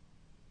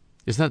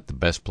 Isn't that the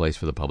best place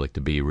for the public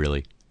to be,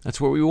 really? That's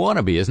where we want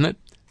to be, isn't it?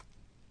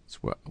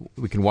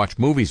 We can watch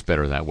movies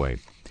better that way.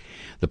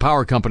 The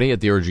power company,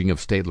 at the urging of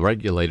state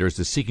regulators,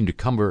 is seeking to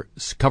cover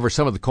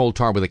some of the coal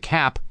tar with a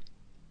cap.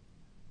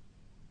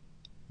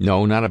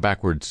 No, not a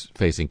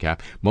backwards-facing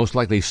cap. Most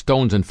likely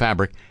stones and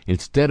fabric,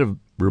 instead of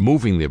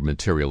removing the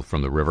material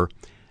from the river,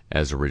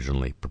 as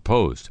originally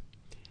proposed.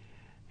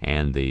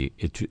 And the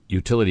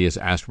utility has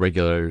asked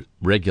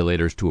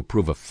regulators to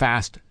approve a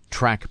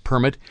fast-track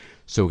permit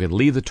so it can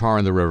leave the tar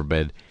in the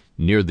riverbed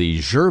near the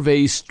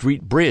Gervais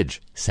Street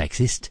Bridge.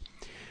 Sexist.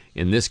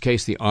 In this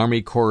case, the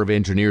Army Corps of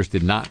Engineers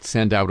did not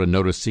send out a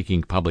notice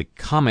seeking public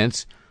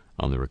comments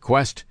on the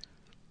request.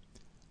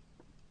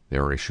 They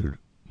are issued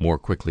more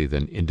quickly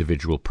than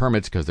individual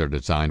permits because they're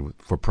designed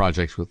for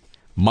projects with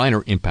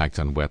minor impacts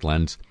on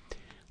wetlands.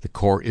 The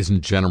Corps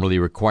isn't generally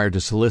required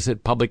to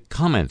solicit public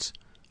comments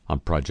on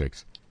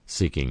projects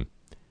seeking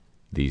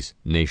these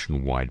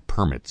nationwide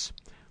permits.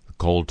 The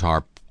coal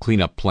tar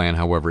cleanup plan,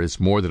 however, is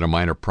more than a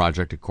minor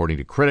project, according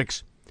to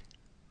critics.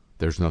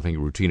 There's nothing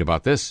routine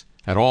about this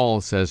at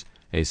all, says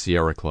a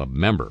Sierra Club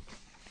member.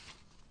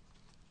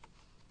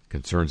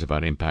 Concerns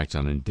about impacts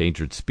on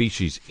endangered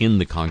species in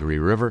the Congaree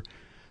River,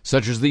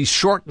 such as the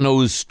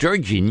short-nosed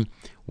sturgeon,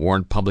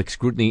 warrant public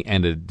scrutiny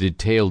and a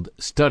detailed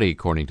study,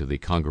 according to the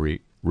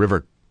Congaree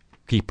River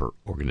Keeper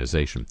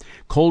organization.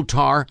 Coal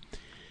tar,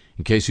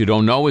 in case you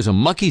don't know, is a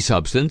mucky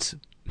substance.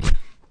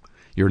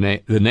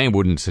 The name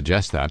wouldn't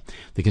suggest that.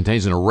 That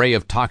contains an array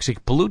of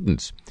toxic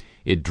pollutants.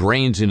 It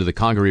drains into the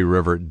Congaree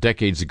River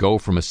decades ago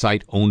from a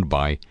site owned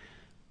by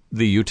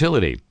the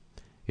utility.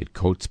 It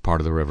coats part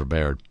of the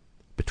riverbed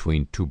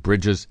between two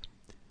bridges.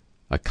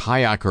 A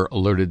kayaker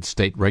alerted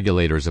state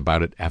regulators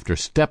about it after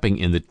stepping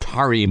in the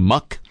tarry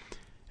muck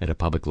at a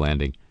public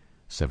landing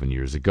 7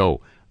 years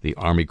ago. The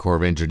Army Corps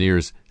of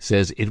Engineers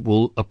says it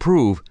will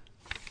approve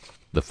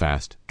the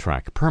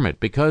fast-track permit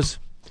because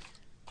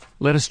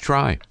let us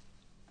try.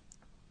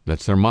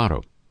 That's their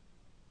motto.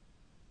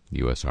 The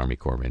U.S. Army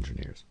Corps of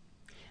Engineers.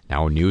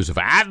 Now news of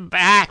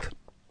halfback.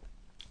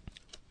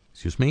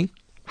 Excuse me?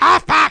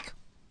 Halfback!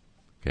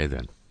 Okay,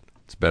 then.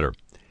 It's better.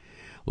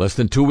 Less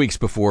than 2 weeks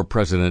before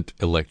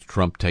President-elect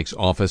Trump takes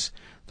office,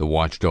 the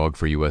watchdog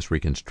for U.S.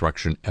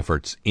 reconstruction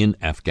efforts in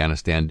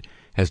Afghanistan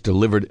has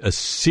delivered a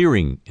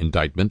searing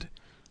indictment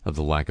of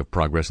the lack of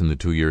progress in the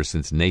 2 years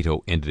since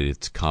NATO ended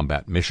its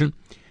combat mission,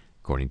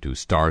 according to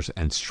Stars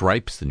and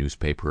Stripes, the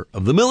newspaper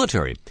of the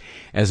military.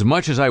 As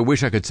much as I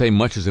wish I could say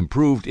much has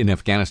improved in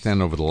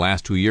Afghanistan over the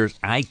last 2 years,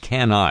 I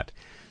cannot,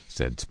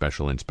 said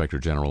Special Inspector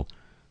General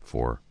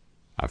for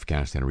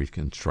Afghanistan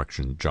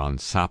Reconstruction John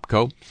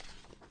Sopko.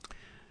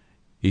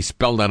 He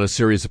spelled out a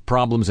series of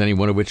problems, any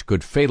one of which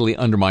could fatally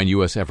undermine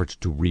U.S. efforts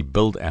to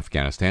rebuild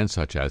Afghanistan,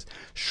 such as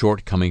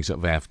shortcomings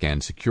of Afghan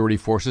security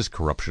forces,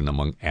 corruption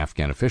among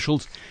Afghan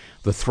officials,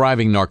 the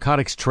thriving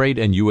narcotics trade,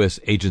 and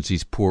U.S.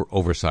 agencies' poor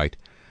oversight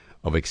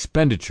of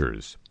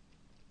expenditures.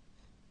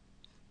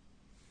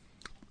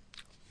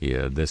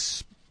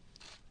 This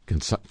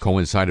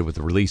coincided with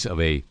the release of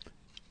a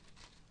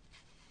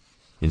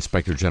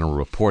Inspector General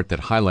report that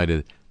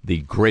highlighted the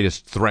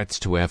greatest threats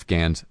to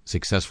Afghans'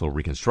 successful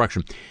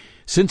reconstruction.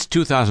 Since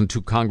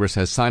 2002, Congress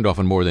has signed off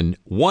on more than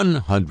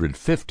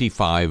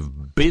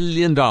 $155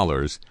 billion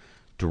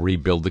to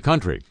rebuild the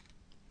country.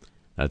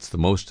 That's the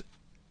most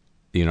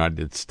the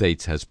United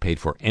States has paid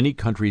for any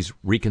country's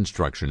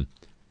reconstruction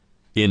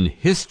in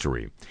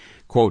history.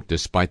 Quote,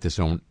 despite this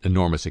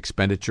enormous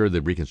expenditure,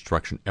 the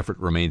reconstruction effort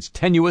remains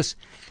tenuous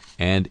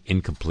and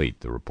incomplete,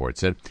 the report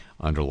said.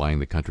 Underlying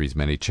the country's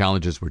many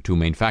challenges were two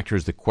main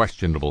factors: the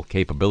questionable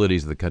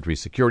capabilities of the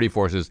country's security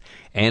forces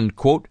and,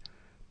 quote,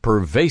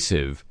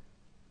 pervasive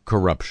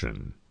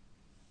corruption,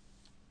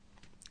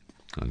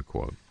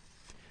 unquote.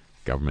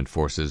 Government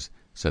forces,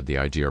 said the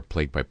IG, are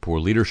plagued by poor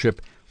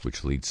leadership,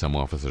 which leads some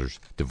officers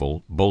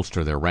to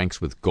bolster their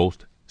ranks with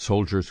ghost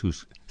soldiers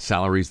whose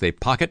salaries they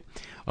pocket.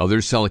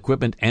 Others sell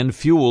equipment and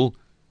fuel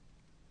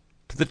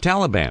to the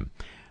Taliban.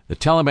 The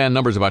Taliban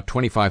numbers about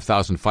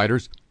 25,000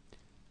 fighters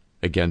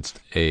against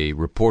a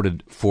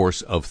reported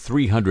force of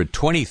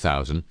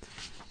 320,000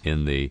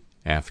 in the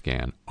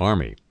Afghan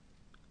army.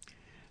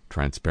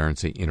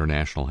 Transparency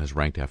International has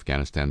ranked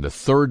Afghanistan the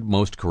third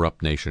most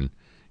corrupt nation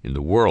in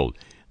the world.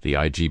 The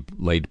IG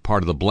laid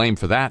part of the blame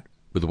for that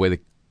with the way the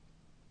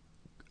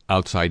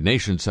outside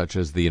nations such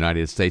as the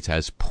United States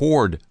has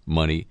poured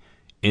money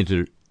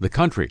into the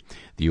country.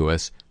 The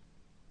U.S.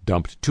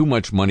 dumped too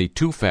much money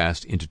too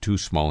fast into too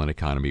small an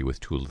economy with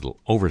too little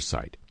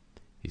oversight,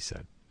 he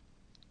said.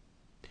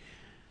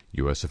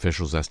 U.S.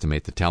 officials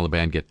estimate the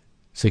Taliban get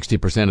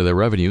 60% of their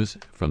revenues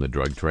from the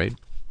drug trade.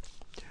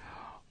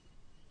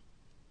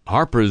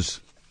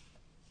 Harper's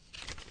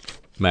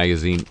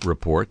magazine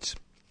reports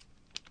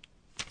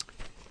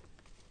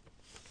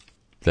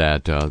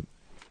that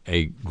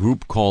a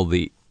group called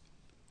the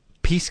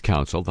Peace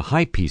Council, the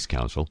High Peace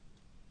Council,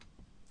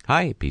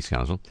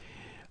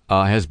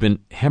 has been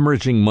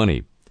hemorrhaging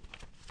money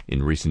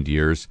in recent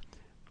years.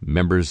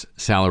 Members'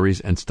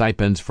 salaries and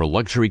stipends for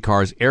luxury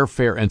cars,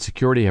 airfare, and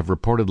security have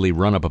reportedly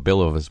run up a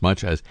bill of as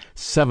much as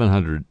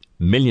 $700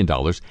 million.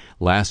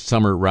 Last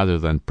summer, rather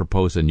than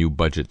propose a new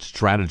budget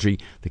strategy,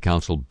 the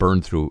council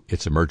burned through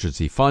its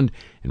emergency fund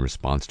in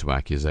response to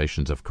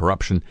accusations of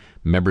corruption.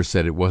 Members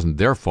said it wasn't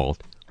their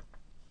fault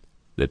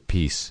that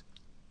peace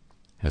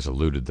has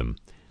eluded them.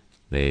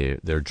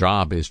 Their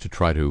job is to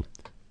try to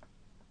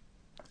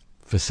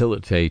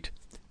facilitate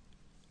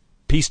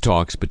peace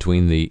talks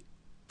between the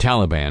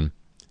Taliban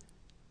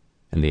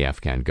and the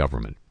Afghan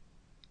government.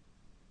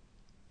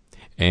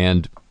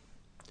 And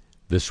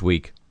this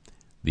week,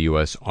 the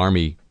U.S.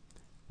 Army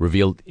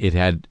revealed it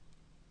had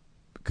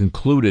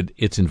concluded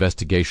its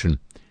investigation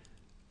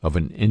of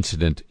an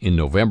incident in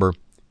November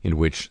in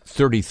which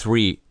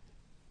 33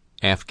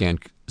 Afghan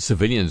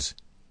civilians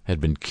had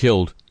been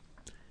killed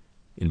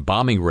in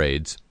bombing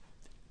raids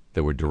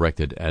that were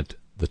directed at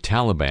the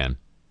Taliban.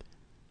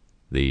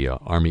 The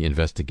Army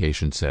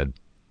investigation said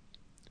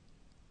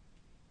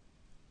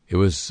it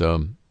was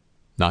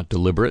not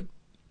deliberate.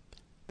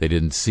 They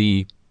didn't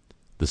see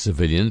the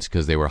civilians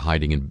because they were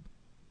hiding in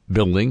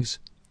buildings,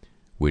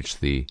 which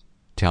the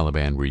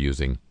Taliban were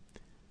using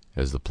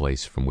as the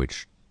place from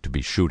which to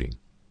be shooting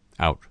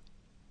out.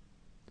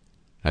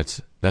 That's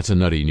a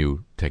nutty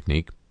new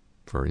technique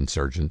for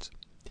insurgents.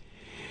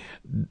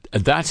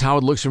 That's how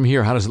it looks from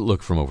here. How does it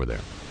look from over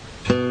there?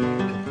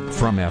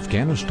 From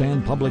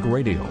Afghanistan Public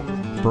Radio,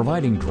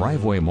 providing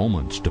driveway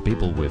moments to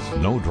people with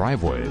no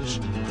driveways.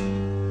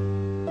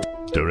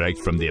 Direct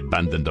from the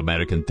abandoned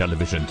American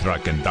television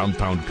truck in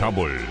downtown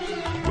Kabul,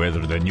 where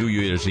the New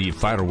Year's Eve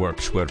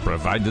fireworks were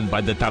provided by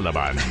the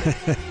Taliban.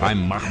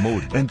 I'm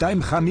Mahmoud. And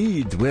I'm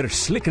Hamid. We're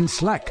slick and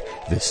slack,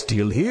 the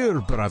Still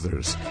Here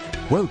brothers.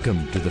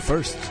 Welcome to the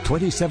first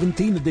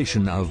 2017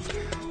 edition of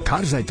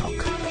Cars I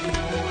Talk.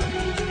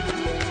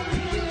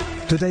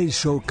 Today's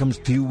show comes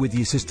to you with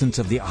the assistance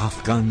of the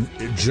Afghan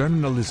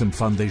Journalism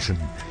Foundation.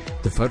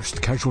 The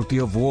first casualty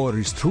of war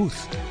is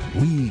truth.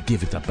 We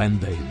give it a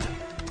band-aid.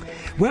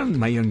 Well,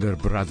 my younger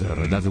brother,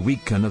 another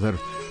week, another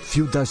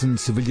few dozen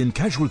civilian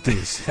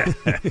casualties.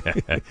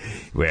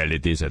 Well,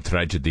 it is a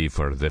tragedy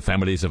for the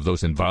families of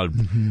those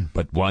involved,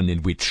 but one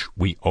in which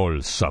we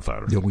all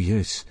suffer. Oh,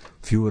 yes.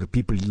 Fewer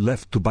people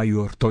left to buy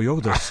your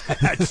Toyotas.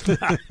 That's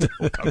not...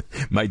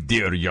 My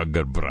dear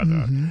younger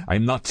brother,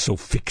 I'm not so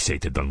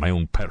fixated on my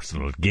own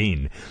personal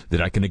gain that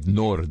I can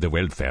ignore the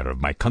welfare of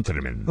my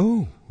countrymen.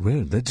 Oh,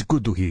 well, that's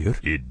good to hear.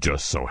 It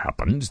just so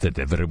happens that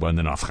everyone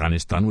in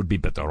Afghanistan would be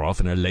better off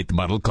in a late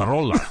model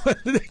Corolla.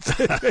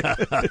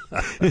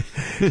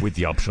 With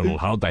the optional,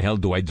 how the hell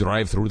do I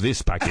drive through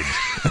this package?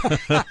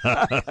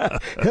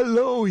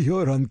 Hello,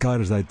 you're on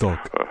Cars I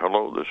Talk.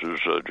 Hello, this is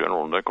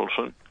General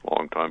Nicholson,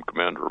 longtime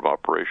commander of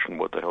Operation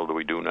What the Hell Do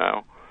We Do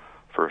Now?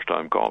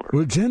 First-time caller.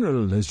 Well,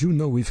 General, as you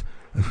know, we've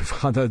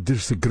had our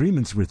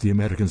disagreements with the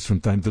Americans from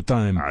time to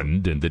time.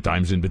 And in the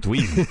times in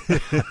between.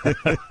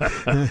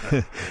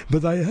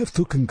 But I have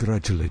to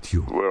congratulate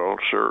you. Well,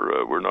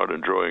 sir, we're not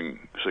enjoying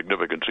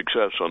significant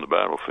success on the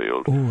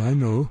battlefield. Oh, I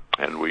know.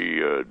 And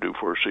we do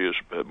foresee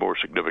a more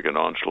significant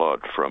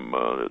onslaught from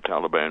the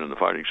Taliban in the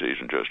fighting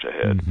season just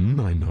ahead.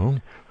 I know.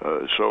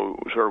 So,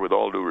 sir, with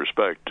all due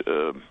respect,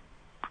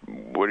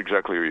 what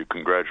exactly are you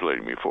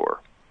congratulating me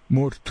for?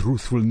 More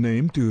truthful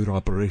name to your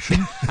operation?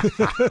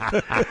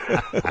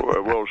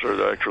 Well,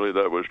 sir, actually,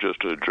 that was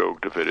just a joke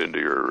to fit into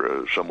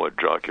your somewhat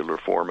jocular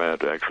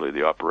format. Actually,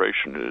 the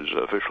operation is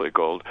officially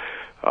called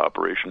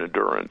Operation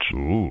Endurance.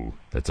 Ooh,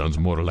 that sounds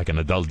more like an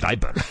adult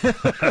diaper.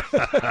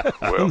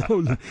 Well,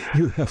 no,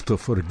 you have to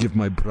forgive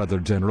my brother,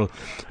 General.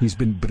 He's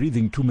been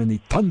breathing too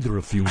many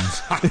Tundra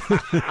fumes.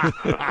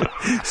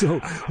 So,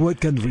 what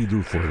can we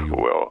do for you?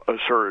 Well,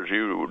 Sir, as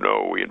you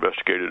know, we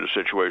investigated a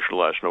situation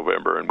last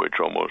November in which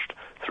almost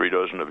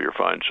 36 of your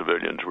fine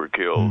civilians were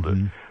killed.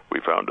 Mm-hmm. We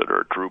found that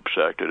our troops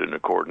acted in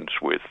accordance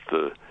with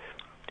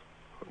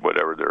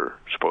whatever they're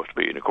supposed to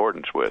be in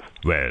accordance with.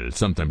 Well,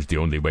 sometimes the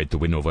only way to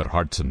win over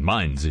hearts and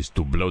minds is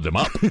to blow them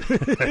up.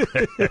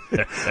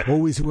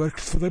 Always worked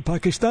for the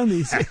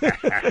Pakistanis.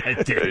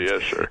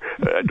 Yes, sir.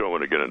 I don't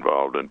want to get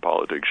involved in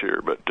politics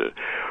here, but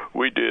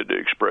we did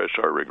express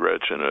our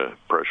regrets in a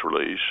press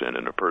release and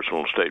in a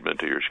personal statement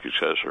to your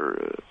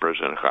successor,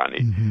 President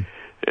Ghani. Mm-hmm.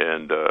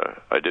 And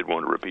I did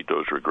want to repeat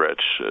those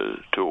regrets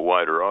to a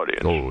wider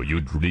audience. Oh,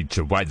 you'd reach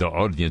a wider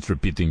audience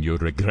repeating your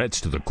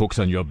regrets to the cooks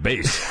on your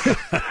base. Well,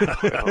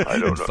 I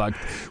don't know. In fact,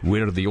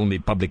 we're the only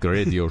public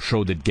radio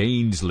show that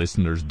gains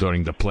listeners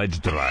during the pledge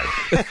drive.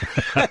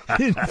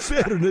 In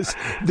fairness,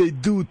 they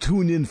do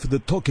tune in for the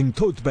talking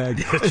tote bag.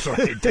 That's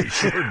right, they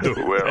sure do.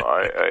 Well,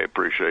 I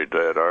appreciate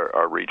that.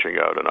 Our reaching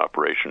out and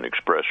Operation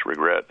Express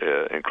Regret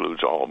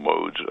includes all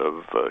modes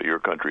of your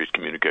country's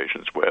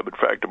communications web. In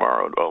fact,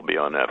 tomorrow I'll be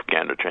on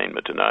Afghan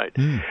Entertainment tonight.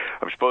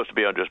 I'm supposed to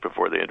be on just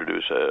before they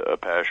introduce a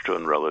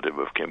Pashtun relative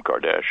of Kim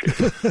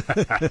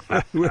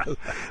Kardashian. Well,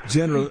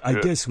 General, I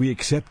guess we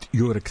accept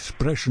your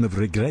expression of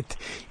regret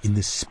in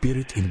the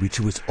spirit in which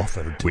it was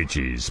offered. Which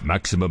is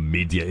maximum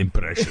media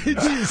impression. It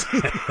is.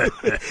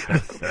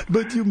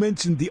 But you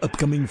mentioned the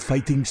upcoming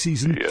fighting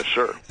season. Yes,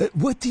 sir.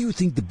 What do you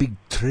think the big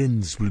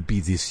trends will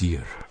be this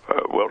year?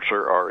 Well,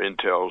 sir, our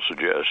intel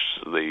suggests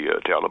the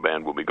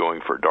Taliban will be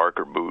going for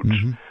darker boots,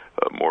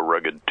 a more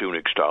rugged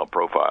tunic-style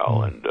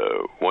profile, and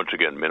once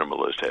again,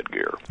 minimalist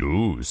headgear.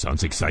 Ooh,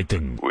 sounds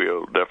exciting.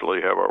 We'll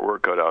definitely have our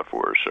work cut out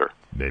for us, sir.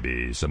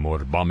 Maybe some more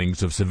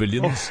bombings of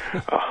civilians?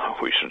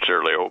 We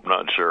sincerely hope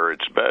not, sir.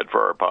 It's bad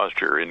for our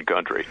posture in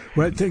country.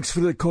 Well, thanks for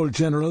the call,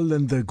 General,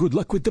 and good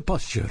luck with the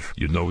posture.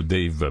 You know,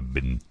 they've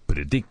been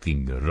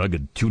predicting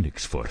rugged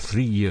tunics for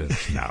 3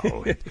 years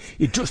now.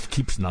 It just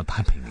keeps not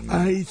happening.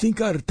 I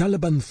think our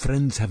Taliban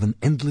friends have an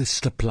endless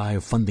supply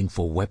of funding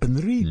for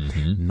weaponry,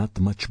 not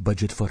much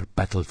budget for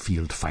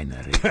battlefield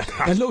finery.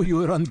 Hello,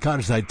 you are on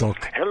Karzai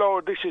Talk. Hello,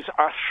 this is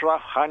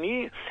Ashraf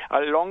Ghani, a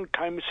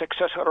long-time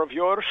successor of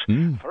yours,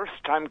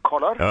 first-time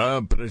caller.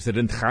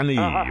 President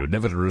Ghani, you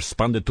never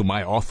responded to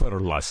my offer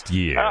last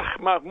year.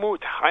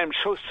 Mahmoud, I am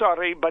so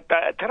sorry, but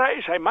try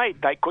as I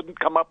might, I couldn't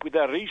come up with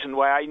a reason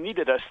why I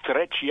needed a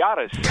stretch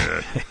Yaris.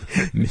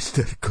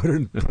 Mr.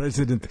 Current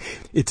President,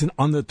 it's an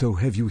honor to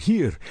have you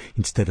here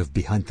instead of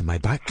behind my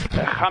back.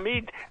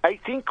 Hamid, I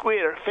think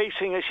we're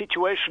facing a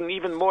situation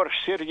even more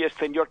serious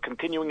than your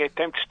continuing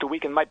attempts to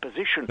weaken my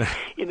position.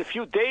 In a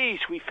few days,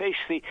 we face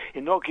the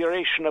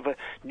inauguration of a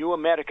new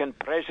American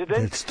president.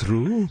 That's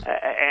true.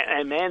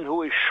 A man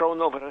who has shown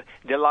over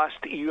the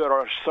last year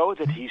or so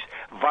that he's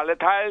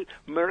volatile,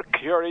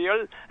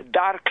 mercurial,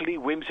 darkly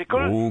whimsical.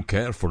 Oh,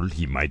 careful,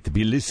 he might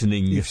be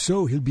listening. If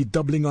so, he'll be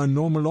doubling our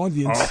normal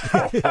audience.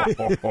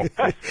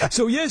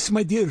 So yes,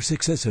 my dear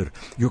successor,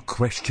 your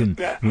question,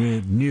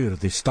 near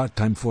the start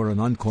time for an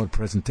encore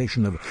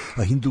presentation of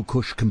a Hindu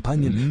Kush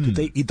companion.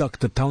 Today, Idok,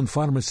 the town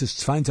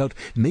pharmacist, finds out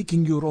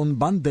making your own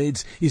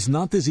band-aids is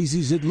not as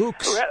easy as it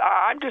looks. Well,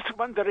 I'm just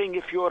wondering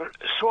if your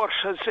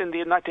sources in the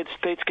United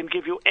States can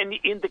give you any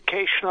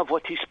indication of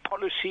what his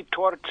policy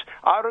towards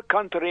our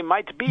country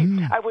might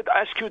be. I would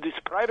ask you this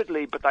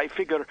privately, but I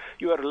figure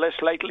you are less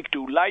likely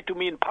to lie to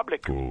me in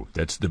public. Oh,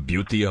 that's the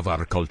beauty of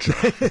our culture.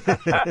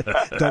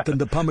 That and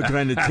the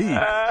pomegranate tea.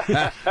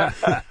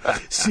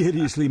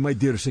 Seriously, my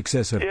dear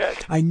successor,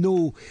 yes. I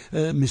know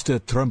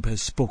Mr. Trump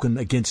has spoken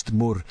against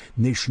more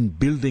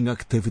nation-building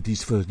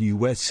activities for the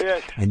U.S.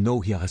 Yes. I know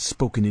he has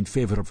spoken in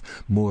favor of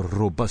more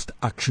robust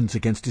actions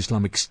against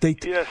Islamic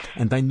State. Yes.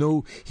 And I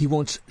know he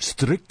wants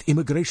strict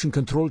immigration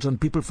controls on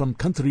people from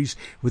countries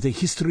with a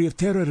history of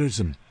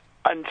terrorism.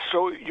 And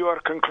so your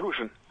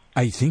conclusion?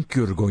 I think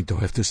you're going to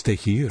have to stay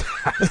here.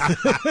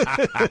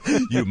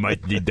 You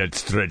might need that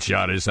stretch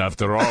Yaris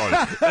after all.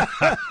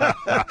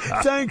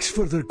 Thanks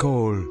for the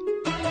call.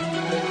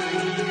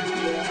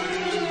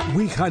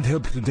 We had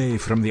help today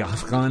from the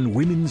Afghan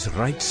Women's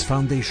Rights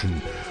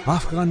Foundation.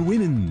 Afghan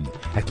women,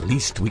 at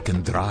least we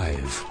can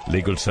drive.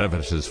 Legal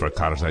services for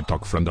Karzai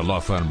Talk from the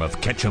law firm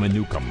of Ketchum &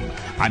 Newcomb.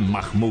 I'm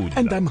Mahmoud.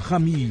 And I'm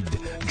Hamid.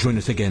 Join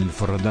us again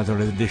for another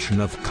edition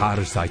of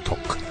Karzai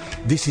Talk.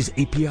 This is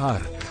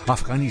APR,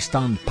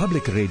 Afghanistan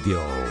Public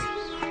Radio.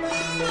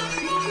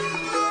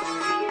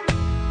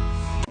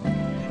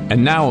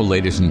 And now,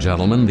 ladies and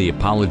gentlemen, the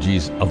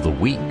apologies of the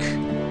week.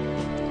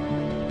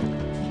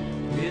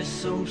 We're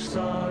so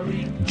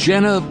sorry.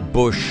 Jenna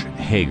Bush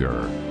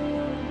Hager,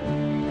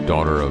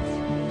 daughter of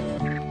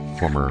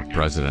former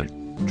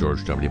President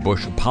George W.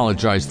 Bush,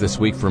 apologized this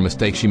week for a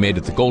mistake she made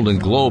at the Golden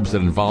Globes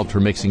that involved her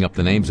mixing up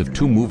the names of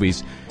two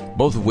movies,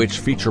 both of which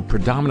feature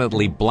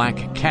predominantly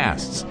black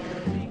casts.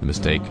 The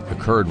mistake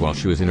occurred while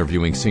she was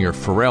interviewing singer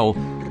Pharrell,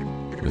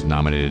 who was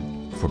nominated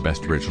for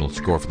Best Original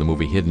Score for the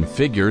movie Hidden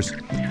Figures.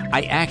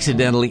 I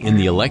accidentally, in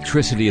the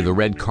electricity of the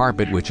red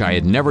carpet, which I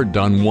had never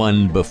done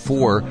one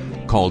before,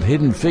 called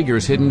Hidden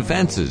Figures Hidden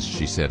Fences,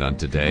 she said on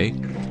Today.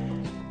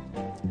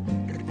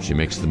 She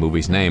mixed the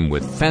movie's name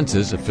with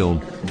Fences, a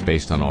film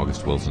based on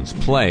August Wilson's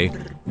play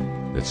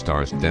that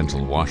stars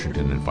Denzel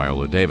Washington and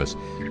Viola Davis.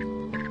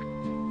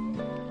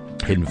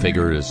 Hidden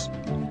Figures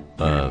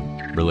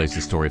relates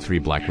the story of 3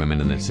 black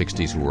women in the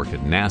 60s who worked at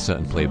NASA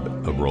and played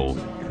a role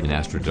in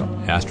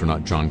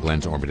astronaut John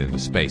Glenn's orbit into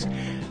space.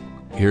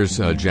 Here's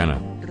Jenna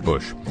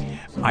Bush.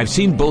 I've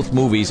seen both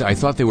movies. I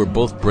thought they were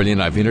both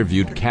brilliant. I've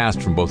interviewed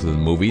cast from both of the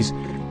movies,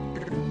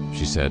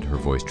 she said, her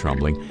voice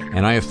trembling,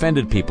 and I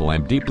offended people.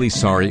 I'm deeply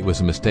sorry. It was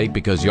a mistake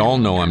because y'all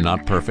know I'm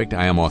not perfect.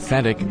 I am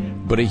authentic,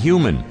 but a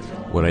human.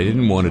 What I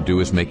didn't want to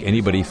do is make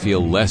anybody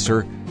feel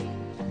lesser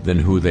than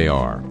who they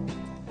are.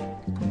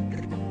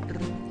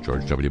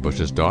 George W.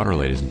 Bush's daughter,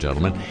 ladies and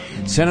gentlemen.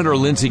 Senator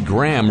Lindsey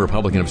Graham,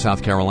 Republican of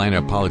South Carolina,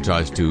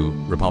 apologized to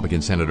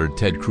Republican Senator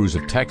Ted Cruz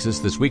of Texas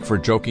this week for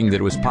joking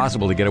that it was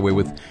possible to get away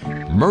with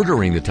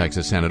murdering the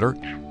Texas senator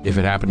if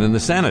it happened in the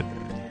Senate.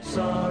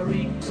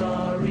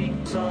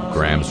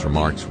 Graham's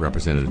remarks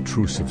represented a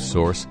truce of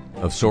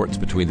sorts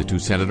between the two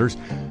senators.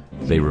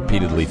 They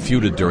repeatedly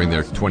feuded during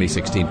their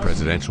 2016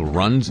 presidential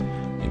runs,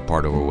 in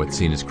part over what's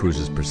seen as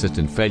Cruz's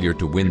persistent failure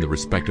to win the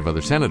respect of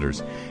other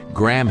senators.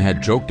 Graham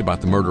had joked about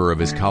the murder of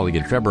his colleague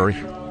in February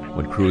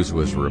when Cruz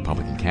was a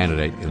Republican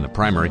candidate in the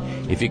primary.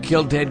 If you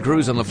killed Ted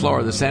Cruz on the floor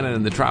of the Senate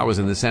and the trial was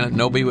in the Senate,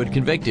 nobody would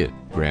convict you,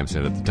 Graham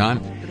said at the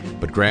time.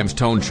 But Graham's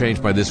tone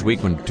changed by this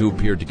week when the two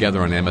appeared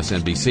together on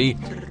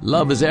MSNBC.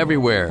 Love is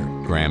everywhere,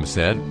 Graham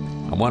said.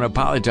 I want to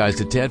apologize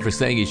to Ted for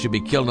saying he should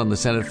be killed on the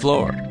Senate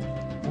floor.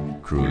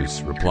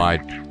 Cruz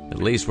replied,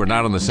 at least we're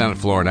not on the Senate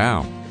floor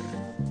now.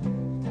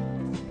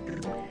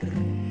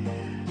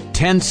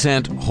 10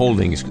 Cent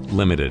Holdings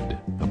Limited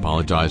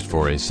apologized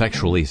for a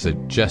sexually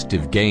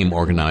suggestive game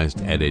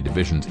organized at a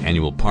division's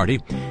annual party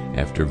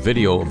after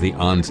video of the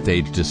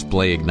on-stage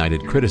display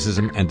ignited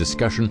criticism and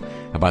discussion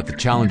about the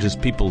challenges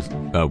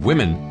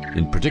women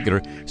in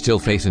particular, still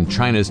face in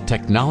China's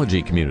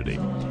technology community.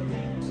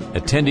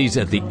 Attendees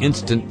at the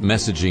Instant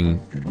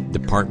Messaging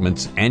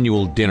Department's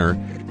annual dinner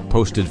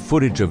posted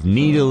footage of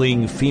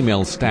kneeling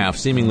female staff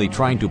seemingly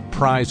trying to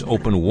prise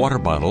open water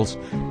bottles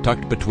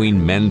tucked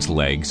between men's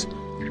legs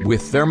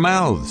with their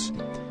mouths.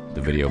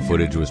 The video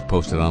footage was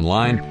posted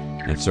online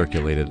and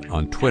circulated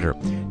on Twitter.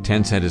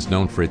 Tencent is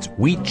known for its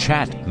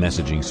WeChat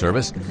messaging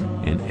service,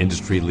 an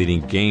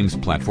industry-leading games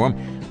platform.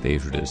 They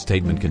issued a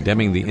statement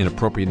condemning the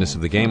inappropriateness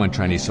of the game on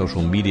Chinese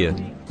social media,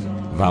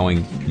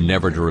 vowing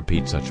never to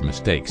repeat such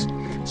mistakes.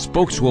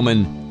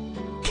 Spokeswoman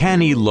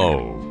Canny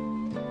Lo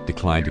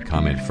declined to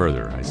comment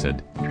further. I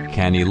said,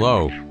 Canny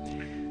Lo.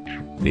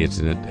 The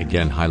incident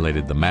again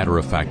highlighted the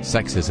matter-of-fact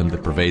sexism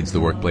that pervades the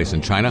workplace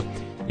in China,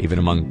 even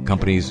among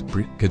companies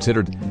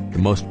considered the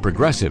most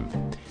progressive.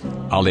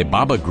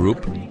 Alibaba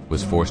Group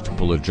was forced to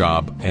pull a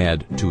job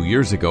ad 2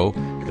 years ago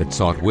that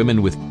sought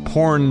women with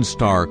porn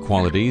star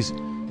qualities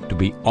to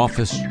be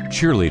office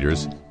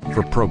cheerleaders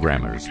for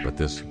programmers. But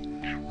this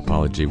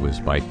apology was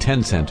by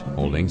Tencent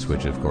Holdings,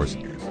 which, of course,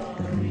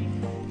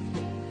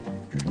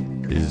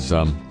 is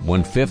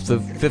 1/5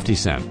 of 50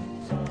 Cent.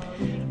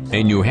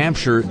 A New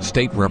Hampshire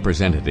state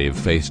representative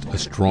faced a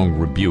strong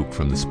rebuke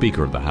from the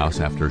Speaker of the House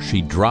after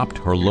she dropped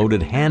her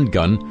loaded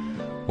handgun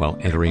while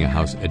entering a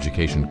House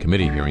Education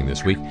Committee hearing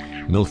this week.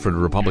 Milford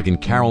Republican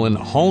Carolyn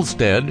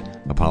Halstead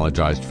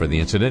apologized for the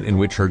incident in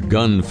which her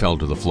gun fell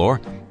to the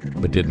floor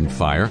but didn't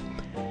fire.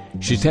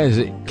 She says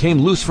it came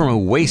loose from a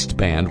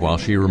waistband while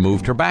she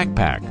removed her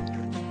backpack.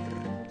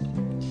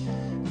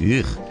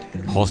 Ugh.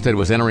 Halstead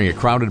was entering a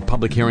crowded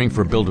public hearing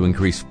for a bill to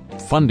increase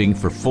funding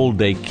for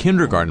full-day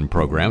kindergarten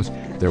programs.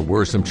 There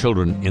were some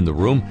children in the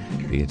room.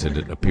 The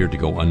incident appeared to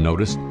go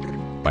unnoticed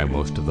by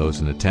most of those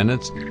in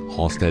attendance.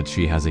 Halstead,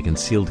 she has a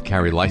concealed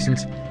carry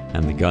license,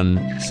 and the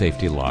gun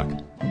safety lock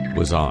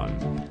was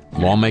on.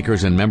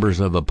 Lawmakers and members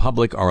of the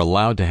public are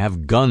allowed to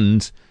have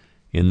guns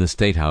in the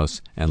State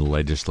House and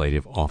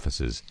legislative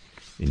offices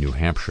in New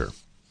Hampshire.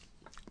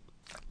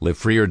 Live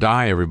free or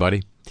die,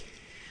 everybody.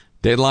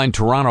 Deadline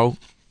Toronto.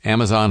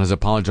 Amazon has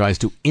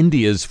apologized to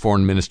India's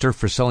foreign minister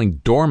for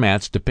selling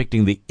doormats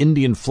depicting the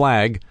Indian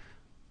flag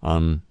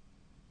on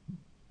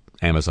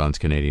Amazon's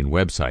Canadian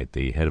website.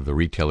 The head of the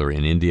retailer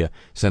in India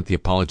sent the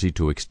apology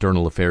to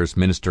External Affairs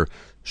Minister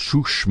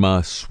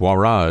Sushma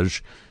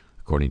Swaraj,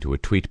 according to a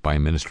tweet by a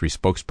ministry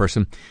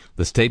spokesperson.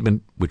 The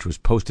statement, which was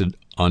posted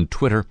on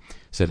Twitter,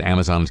 said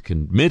Amazon is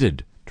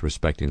committed to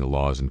respecting the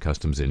laws and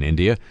customs in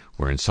India,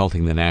 where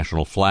insulting the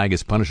national flag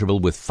is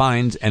punishable with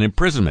fines and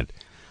imprisonment.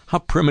 How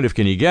primitive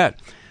can you get?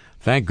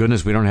 Thank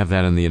goodness we don't have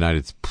that in the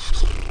United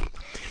States.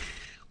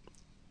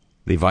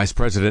 The vice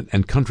president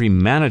and country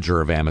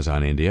manager of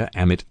Amazon India,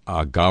 Amit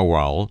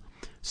Agarwal,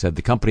 said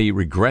the company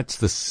regrets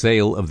the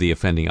sale of the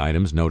offending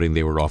items, noting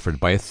they were offered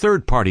by a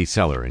third-party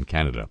seller in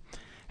Canada.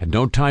 At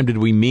no time did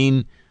we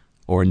mean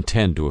or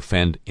intend to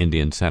offend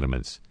Indian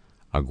sentiments,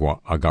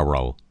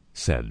 Agarwal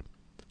said.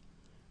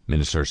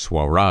 Minister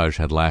Swaraj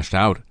had lashed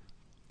out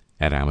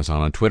at Amazon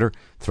on Twitter,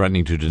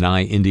 threatening to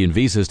deny Indian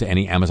visas to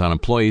any Amazon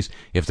employees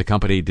if the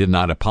company did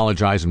not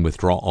apologize and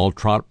withdraw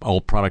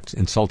all products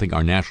insulting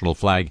our national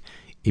flag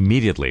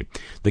immediately.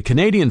 The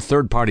Canadian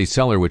third-party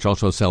seller, which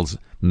also sells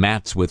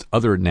mats with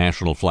other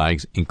national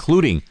flags,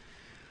 including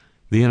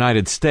the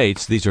United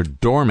States, these are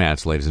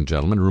doormats, ladies and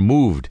gentlemen,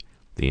 removed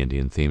the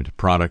Indian-themed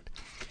product.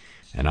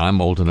 And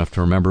I'm old enough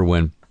to remember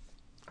when,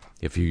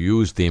 if you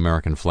used the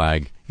American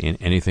flag in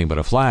anything but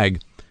a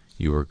flag,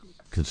 you were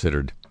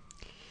considered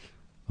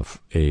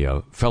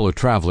a fellow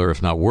traveler,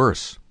 if not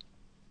worse.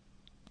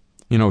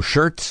 You know,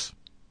 shirts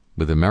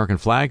with American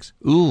flags?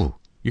 Ooh,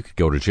 you could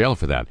go to jail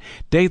for that.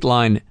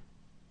 Dateline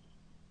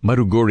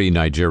Maiduguri,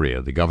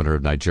 Nigeria. The governor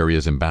of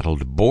Nigeria's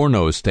embattled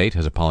Borno state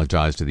has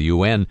apologized to the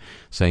UN,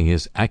 saying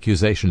his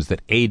accusations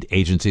that aid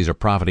agencies are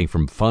profiting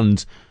from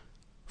funds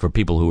for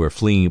people who are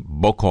fleeing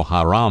Boko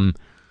Haram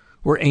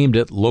were aimed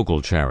at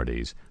local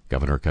charities.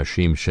 Governor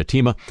Kashim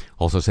Shettima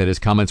also said his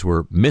comments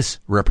were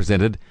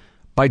misrepresented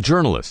by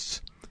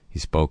journalists. He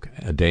spoke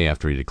a day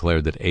after he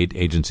declared that aid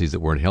agencies that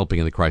weren't helping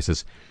in the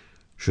crisis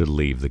should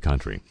leave the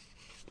country.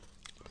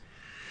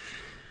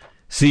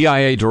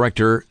 CIA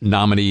Director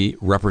nominee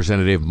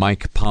Representative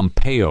Mike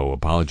Pompeo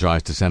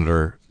apologized to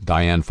Senator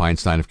Dianne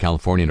Feinstein of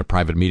California in a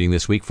private meeting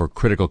this week for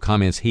critical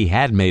comments he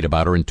had made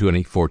about her in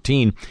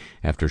 2014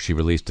 after she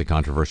released a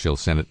controversial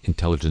Senate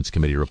Intelligence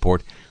Committee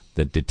report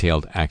that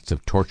detailed acts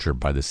of torture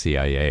by the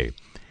CIA.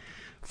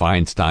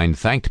 Feinstein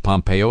thanked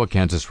Pompeo, a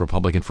Kansas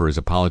Republican, for his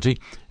apology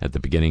at the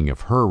beginning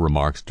of her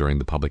remarks during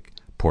the public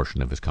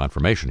portion of his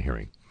confirmation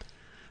hearing.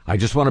 "I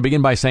just want to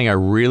begin by saying I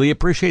really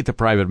appreciate the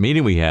private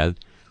meeting we had,"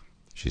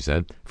 she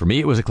said. "For me,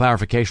 it was a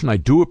clarification. I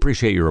do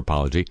appreciate your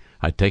apology.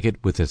 I take it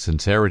with the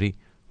sincerity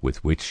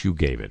with which you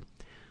gave it."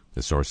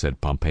 The source said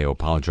Pompeo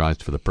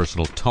apologized for the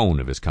personal tone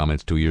of his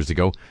comments 2 years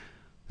ago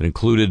that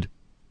included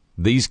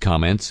these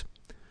comments,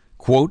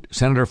 quote,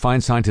 "Senator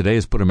Feinstein today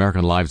has put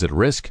American lives at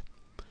risk.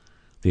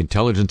 The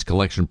intelligence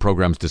collection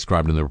programs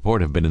described in the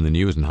report have been in the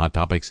news and hot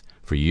topics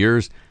for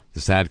years.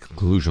 The sad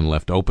conclusion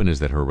left open is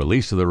that her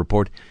release of the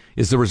report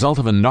is the result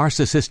of a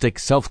narcissistic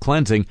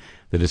self-cleansing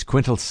that is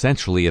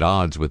quintessentially at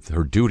odds with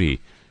her duty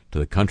to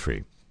the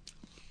country."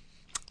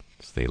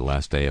 It's the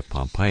last day of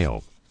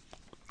Pompeo.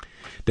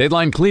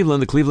 Dateline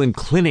Cleveland, the Cleveland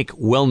Clinic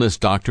wellness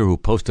doctor who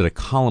posted a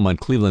column on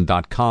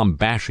Cleveland.com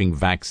bashing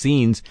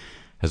vaccines,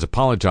 has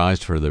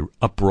apologized for the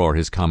uproar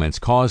his comments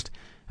caused,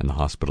 and the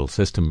hospital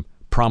system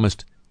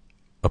promised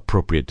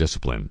appropriate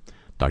discipline.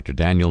 Dr.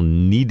 Daniel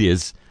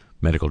Nides,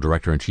 medical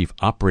director and chief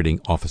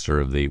operating officer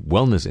of the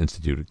Wellness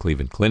Institute at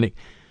Cleveland Clinic,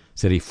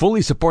 said he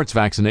fully supports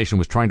vaccination,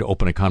 was trying to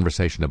open a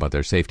conversation about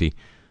their safety,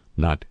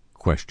 not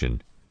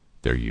question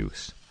their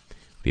use.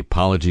 The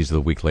apologies of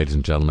the week, ladies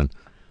and gentlemen,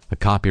 a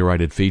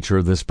copyrighted feature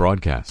of this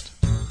broadcast.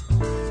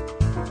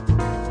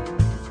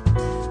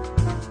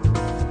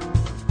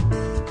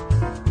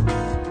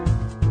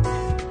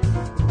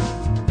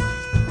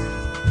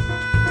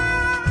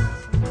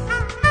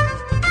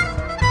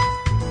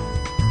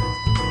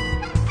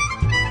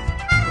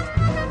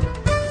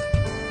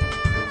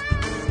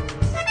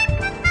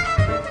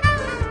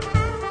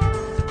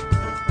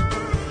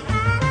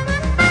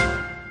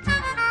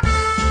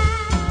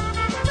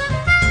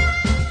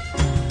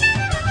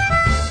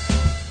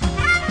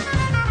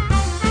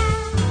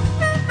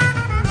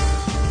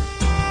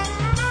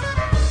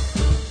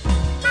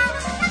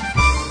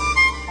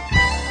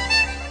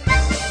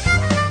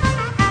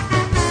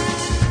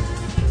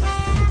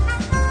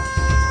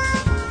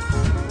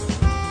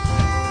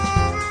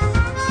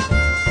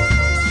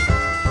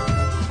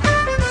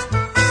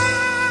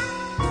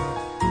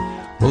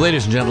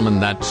 Ladies and gentlemen,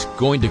 that's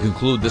going to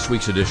conclude this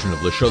week's edition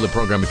of the show. The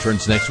program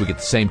returns next week at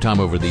the same time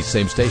over these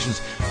same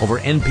stations, over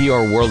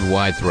NPR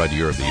worldwide throughout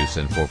Europe, the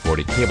USN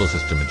 440 cable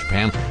system in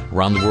Japan,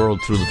 around the world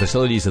through the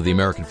facilities of the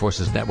American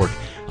Forces Network,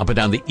 up and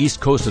down the east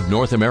coast of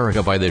North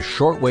America by the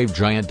shortwave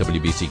giant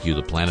WBCQ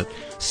The Planet,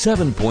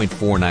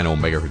 7.490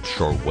 megahertz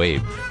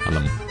shortwave on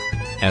the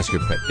Ask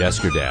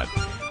Your Dad,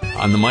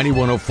 on the Mighty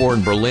 104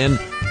 in Berlin,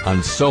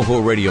 on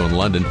Soho Radio in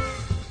London,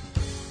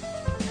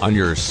 on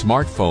your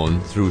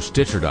smartphone through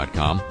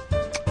Stitcher.com,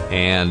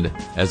 and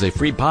as a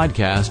free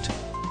podcast.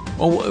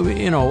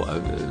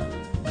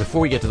 Before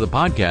we get to the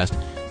podcast,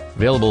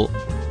 available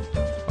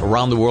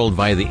around the world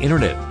via the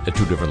internet at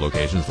two different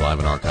locations, live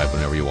and archived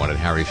whenever you want at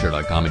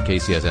harryshearer.com and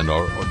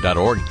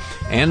kcsn.org,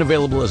 and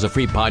available as a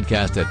free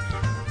podcast at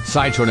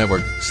Sideshow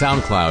Network,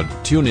 SoundCloud,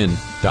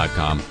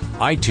 TuneIn.com,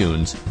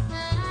 iTunes,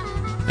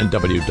 and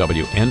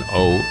wwno.org.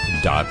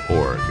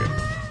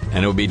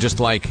 And it would be just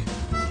like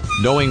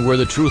knowing where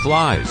the truth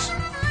lies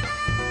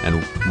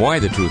and why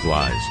the truth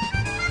lies,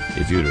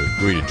 if you'd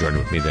agree to journey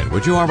with me then.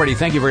 Would you already?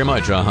 Thank you very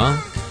much.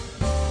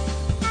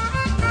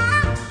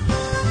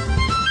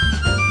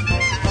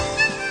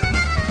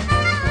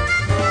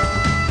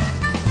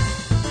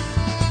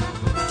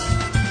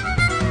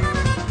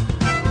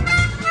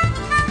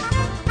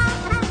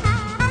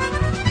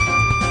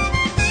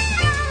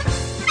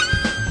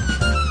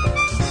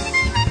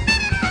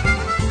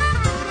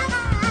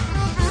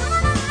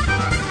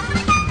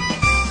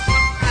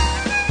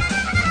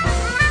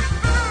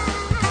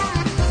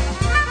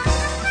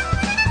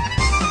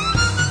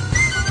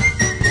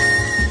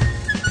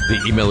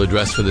 Email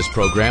address for this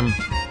program,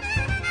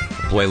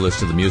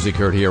 playlist of the music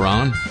heard here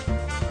on.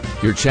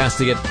 Your chance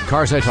to get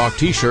Cars I Talk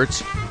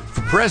t-shirts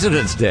for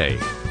President's Day.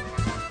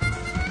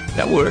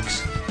 That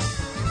works.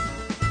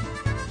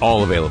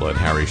 All available at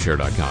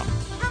harryshearer.com.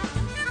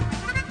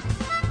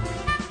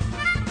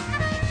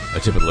 A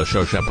tip of the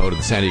show chapeau to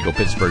the San Diego,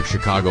 Pittsburgh,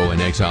 Chicago, and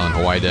Exile and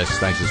Hawaii desk.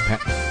 Thanks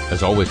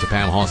as always to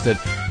Pam Halstead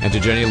and to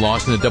Jenny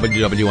Lawson at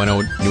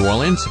WWNO New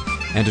Orleans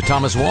and to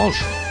Thomas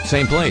Walsh,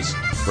 same place,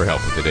 for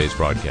help with today's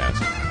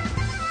broadcast.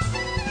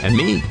 And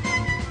me,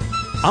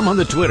 I'm on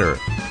the Twitter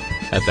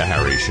at the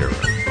Harry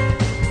Shearer.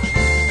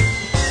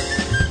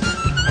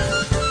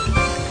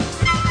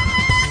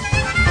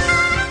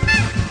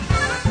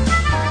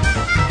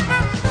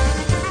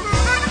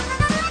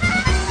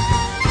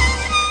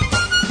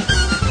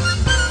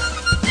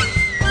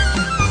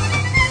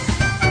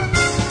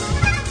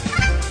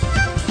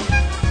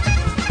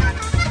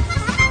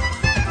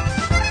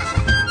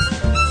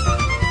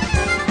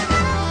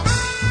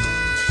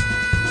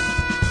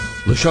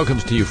 The show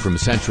comes to you from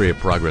Century of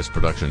Progress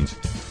Productions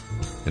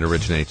and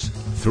originates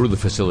through the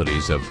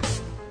facilities of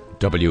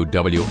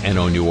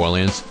WWNO New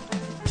Orleans,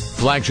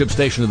 flagship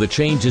station of the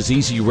Change is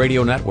Easy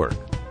radio network.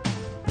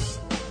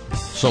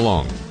 So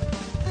long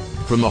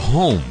from the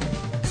home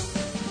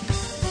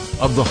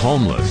of the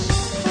homeless.